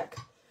stack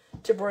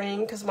to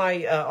bring, because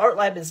my art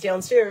lab is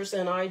downstairs,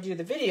 and I do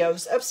the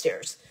videos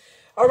upstairs.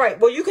 All right,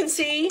 well, you can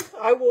see,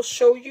 I will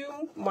show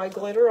you my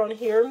glitter on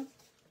here.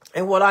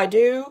 And what I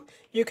do,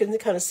 you can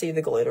kind of see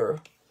the glitter.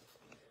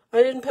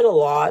 I didn't put a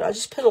lot. I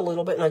just put a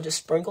little bit, and I just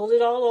sprinkled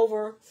it all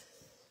over.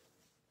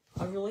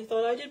 I really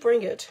thought I did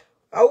bring it.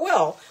 Oh,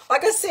 well,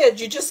 like I said,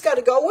 you just got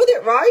to go with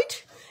it,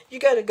 right? You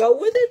got to go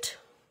with it.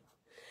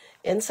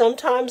 And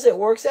sometimes it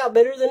works out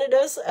better than it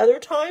does other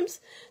times.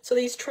 So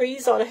these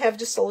trees ought to have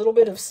just a little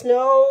bit of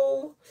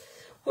snow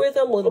with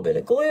them, a little bit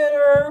of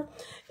glitter.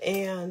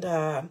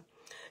 And...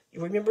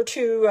 remember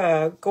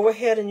to go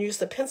ahead and use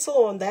the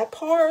pencil on that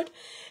part.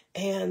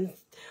 And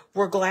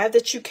we're glad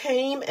that you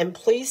came. And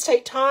please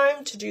take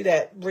time to do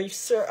that brief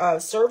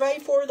survey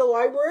for the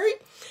library.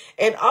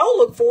 And I'll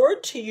look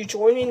forward to you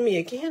joining me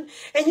again.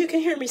 And you can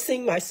hear me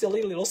sing my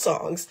silly little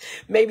songs.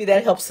 Maybe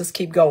that helps us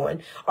keep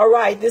going. All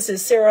right, this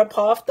is Sarah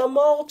Poff, the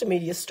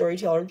multimedia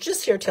storyteller.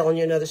 Just here telling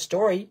you another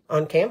story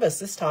on canvas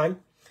this time.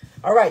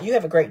 All right, you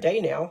have a great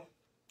day now.